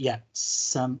 So yeah,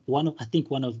 I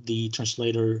think one of the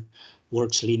translator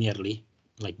works linearly,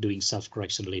 like doing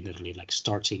self-correction linearly, like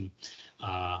starting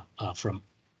from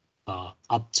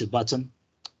up to bottom,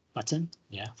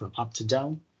 yeah, from up to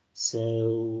down.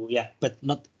 So yeah, but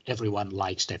not everyone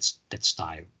likes that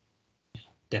style,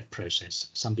 that process.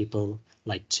 Some people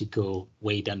like to go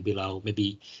way down below.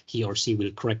 Maybe he or she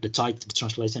will correct the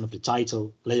translation of the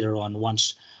title later on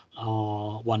once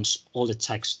all the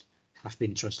text have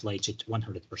been translated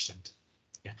 100%.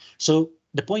 Yeah. So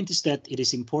the point is that it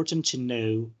is important to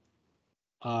know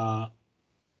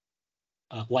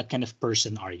what kind of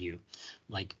person are you,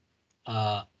 like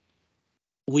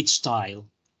which style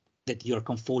that you're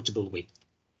comfortable with.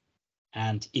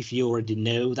 And if you already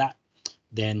know that,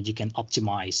 then you can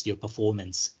optimize your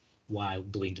performance while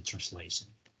doing the translation.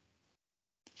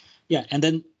 Yeah, and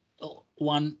then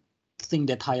one thing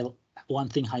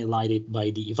highlighted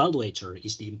by the evaluator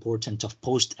is the importance of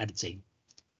post editing.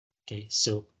 Okay,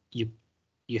 so you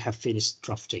have finished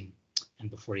drafting, and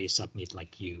before you submit,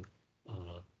 like you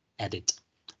edit,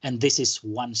 and this is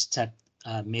one step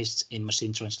missed in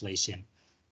machine translation.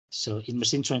 So in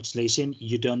machine translation,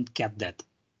 you don't get that.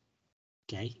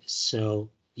 Okay, so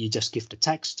you just give the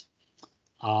text,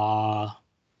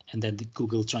 and then the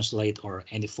Google Translate or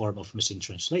any form of machine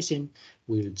translation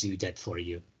will do that for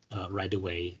you right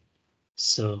away.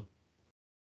 So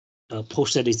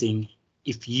post editing,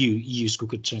 if you use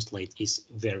Google Translate, is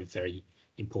very, very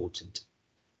important.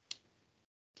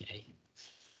 Okay.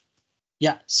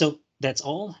 Yeah, so that's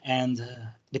all. And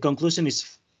the conclusion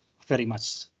is very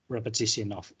much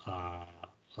repetition of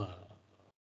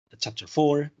chapter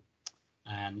 4.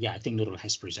 And yeah, I think Nurul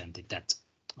has presented that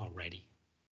already.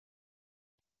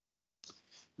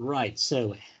 Right,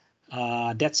 so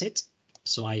that's it.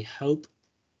 So I hope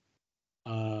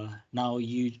now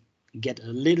you get a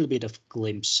little bit of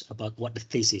glimpse about what the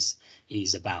thesis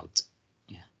is about.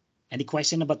 Yeah. Any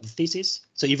question about the thesis?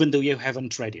 So even though you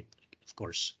haven't read it, of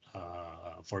course,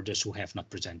 for those who have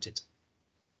not presented.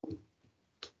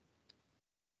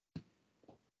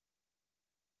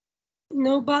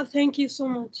 No, but thank you so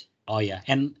much. Oh yeah,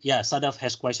 and yeah, Sadaf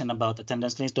has question about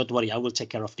attendance list. Don't worry, I will take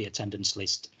care of the attendance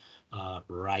list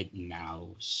right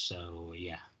now. So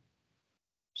yeah,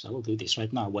 so I will do this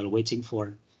right now while waiting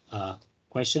for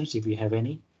questions if you have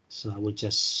any. So I will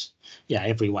just, yeah,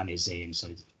 everyone is in, so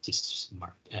just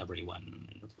mark everyone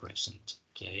present.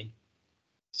 Okay.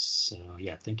 So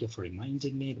yeah, thank you for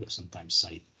reminding me because sometimes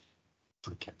I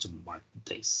forget to mark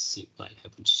this if I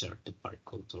haven't shared the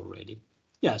barcode already.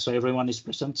 Yeah, so everyone is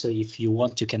present. So if you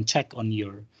want, you can check on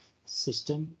your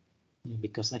system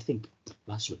because I think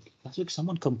last week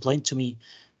someone complained to me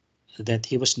that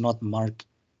he was not marked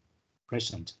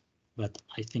present, but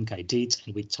I think I did.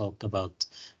 And we talked about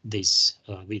this,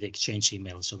 we exchange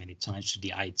emails so many times to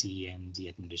the IT and the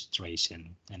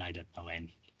administration, and I don't know. And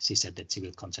she said that she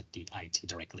will contact the IT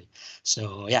directly.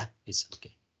 So yeah, it's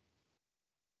okay.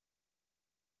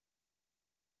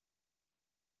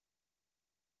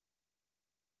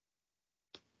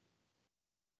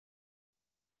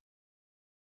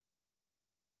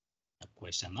 A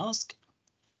question asked.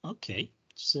 Okay,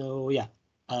 so yeah,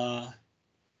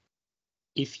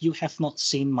 if you have not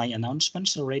seen my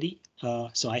announcements already,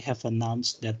 so I have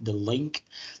announced that the link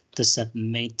to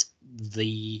submit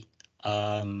the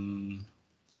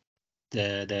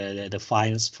the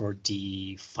files for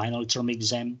the final term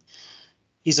exam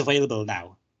is available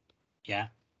now. Yeah.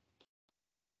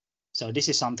 So this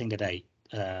is something that I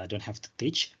don't have to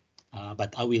teach,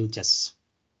 but I will just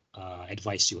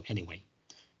advise you anyway.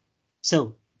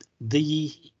 So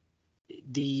the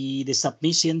the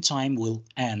submission time will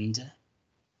end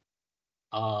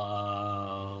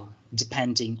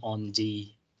depending on the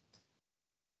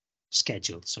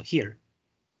schedule. So here,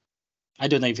 I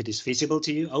don't know if it is visible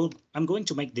to you. I'm going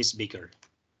to make this bigger.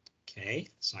 Okay,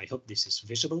 so I hope this is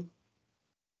visible.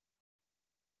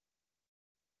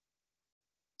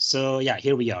 So yeah,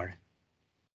 here we are.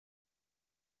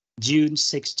 June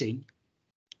 16,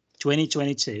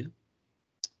 2022.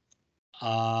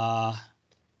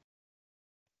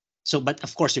 So, but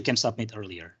of course you can submit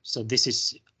earlier. So this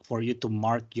is for you to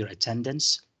mark your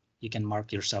attendance. You can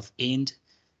mark yourself in,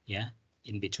 yeah,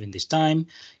 in between this time.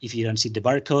 If you don't see the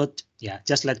barcode, yeah,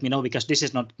 just let me know because this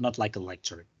is not like a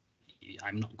lecture.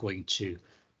 I'm not going to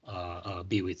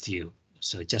be with you.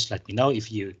 So just let me know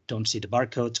if you don't see the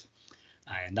barcode,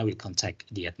 and I will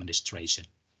contact the administration.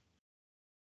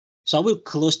 So I will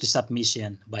close the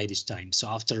submission by this time. So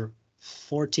after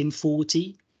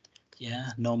 1440,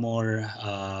 yeah, no more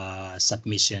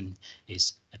submission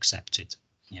is accepted.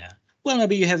 Yeah. Well,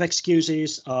 maybe you have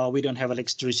excuses. We don't have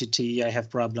electricity. I have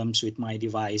problems with my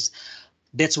device.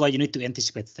 That's why you need to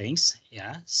anticipate things.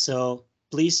 Yeah. So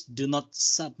please do not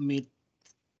submit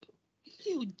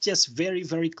just very,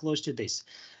 very close to this.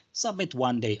 Submit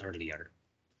one day earlier.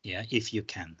 Yeah, if you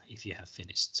can, if you have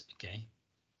finished. Okay.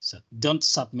 So don't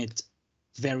submit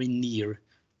very near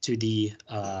to the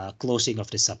closing of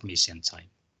the submission time.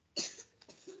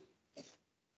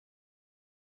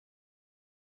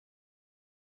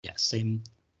 Yeah, same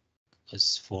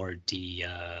as for the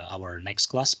our next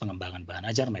class, pengembangan bahan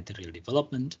ajar, material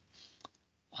development.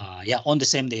 Yeah, on the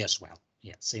same day as well.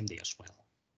 Yeah, same day as well.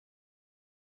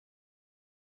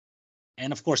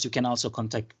 And of course, you can also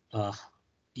contact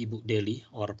Ibu Deli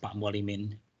or Pak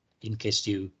Mualimin in case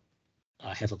you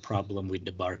have a problem with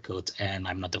the barcode and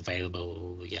I'm not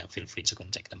available. Yeah, feel free to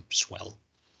contact them as well.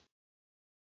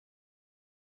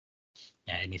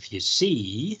 And if you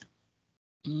see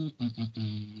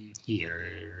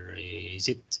here, is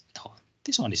it? Oh,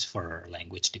 this one is for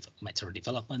language material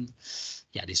development.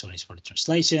 Yeah, this one is for the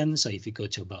translation. So if you go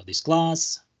to about this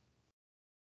class,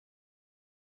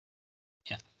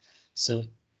 yeah, so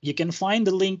you can find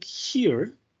the link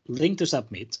here, link to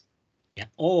submit, yeah,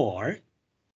 or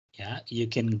yeah, you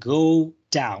can go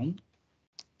down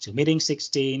to meeting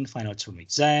 16, final term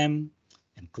exam,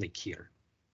 and click here.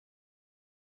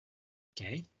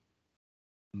 Okay,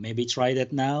 maybe try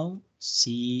that now.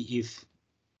 See if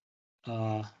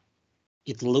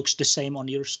it looks the same on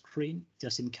your screen,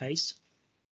 just in case.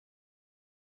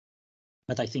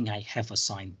 But I think I have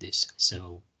assigned this,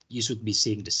 so you should be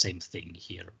seeing the same thing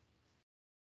here.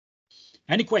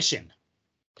 Any question?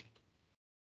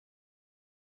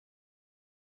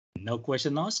 No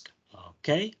question asked?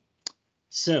 Okay.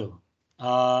 So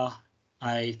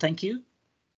I thank you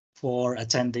for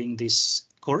attending this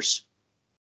course.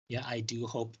 Yeah, I do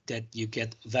hope that you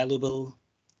get valuable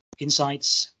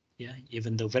insights. Yeah,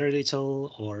 even though very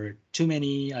little or too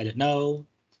many, I don't know.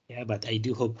 Yeah, but I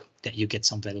do hope that you get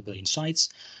some valuable insights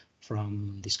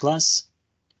from this class.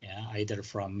 Yeah, either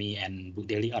from me and Bu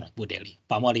Deli, or not Bu Deli,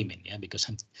 Pak Mualimin, yeah, because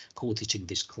I'm co-teaching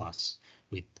this class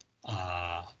with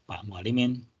Pak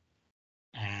Mualimin.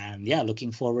 And yeah,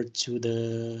 looking forward to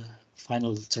the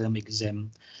final term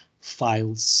exam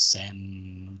files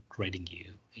and grading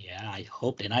you. Yeah, I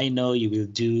hope and I know you will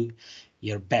do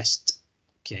your best,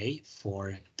 okay,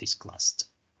 for this class.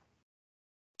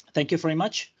 Thank you very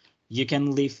much. You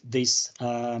can leave this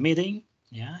meeting,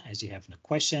 yeah, as you have no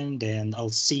question. Then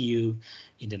I'll see you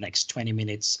in the next 20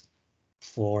 minutes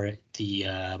for the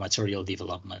material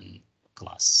development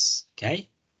class. Okay,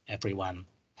 everyone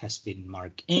has been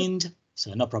marked in,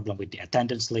 so no problem with the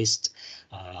attendance list.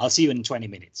 I'll see you in 20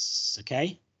 minutes.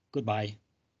 Okay, goodbye.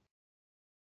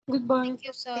 Goodbye. Thank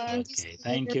you, sir. Thank you, Okay, sir.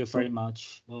 thank you very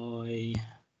much. Bye.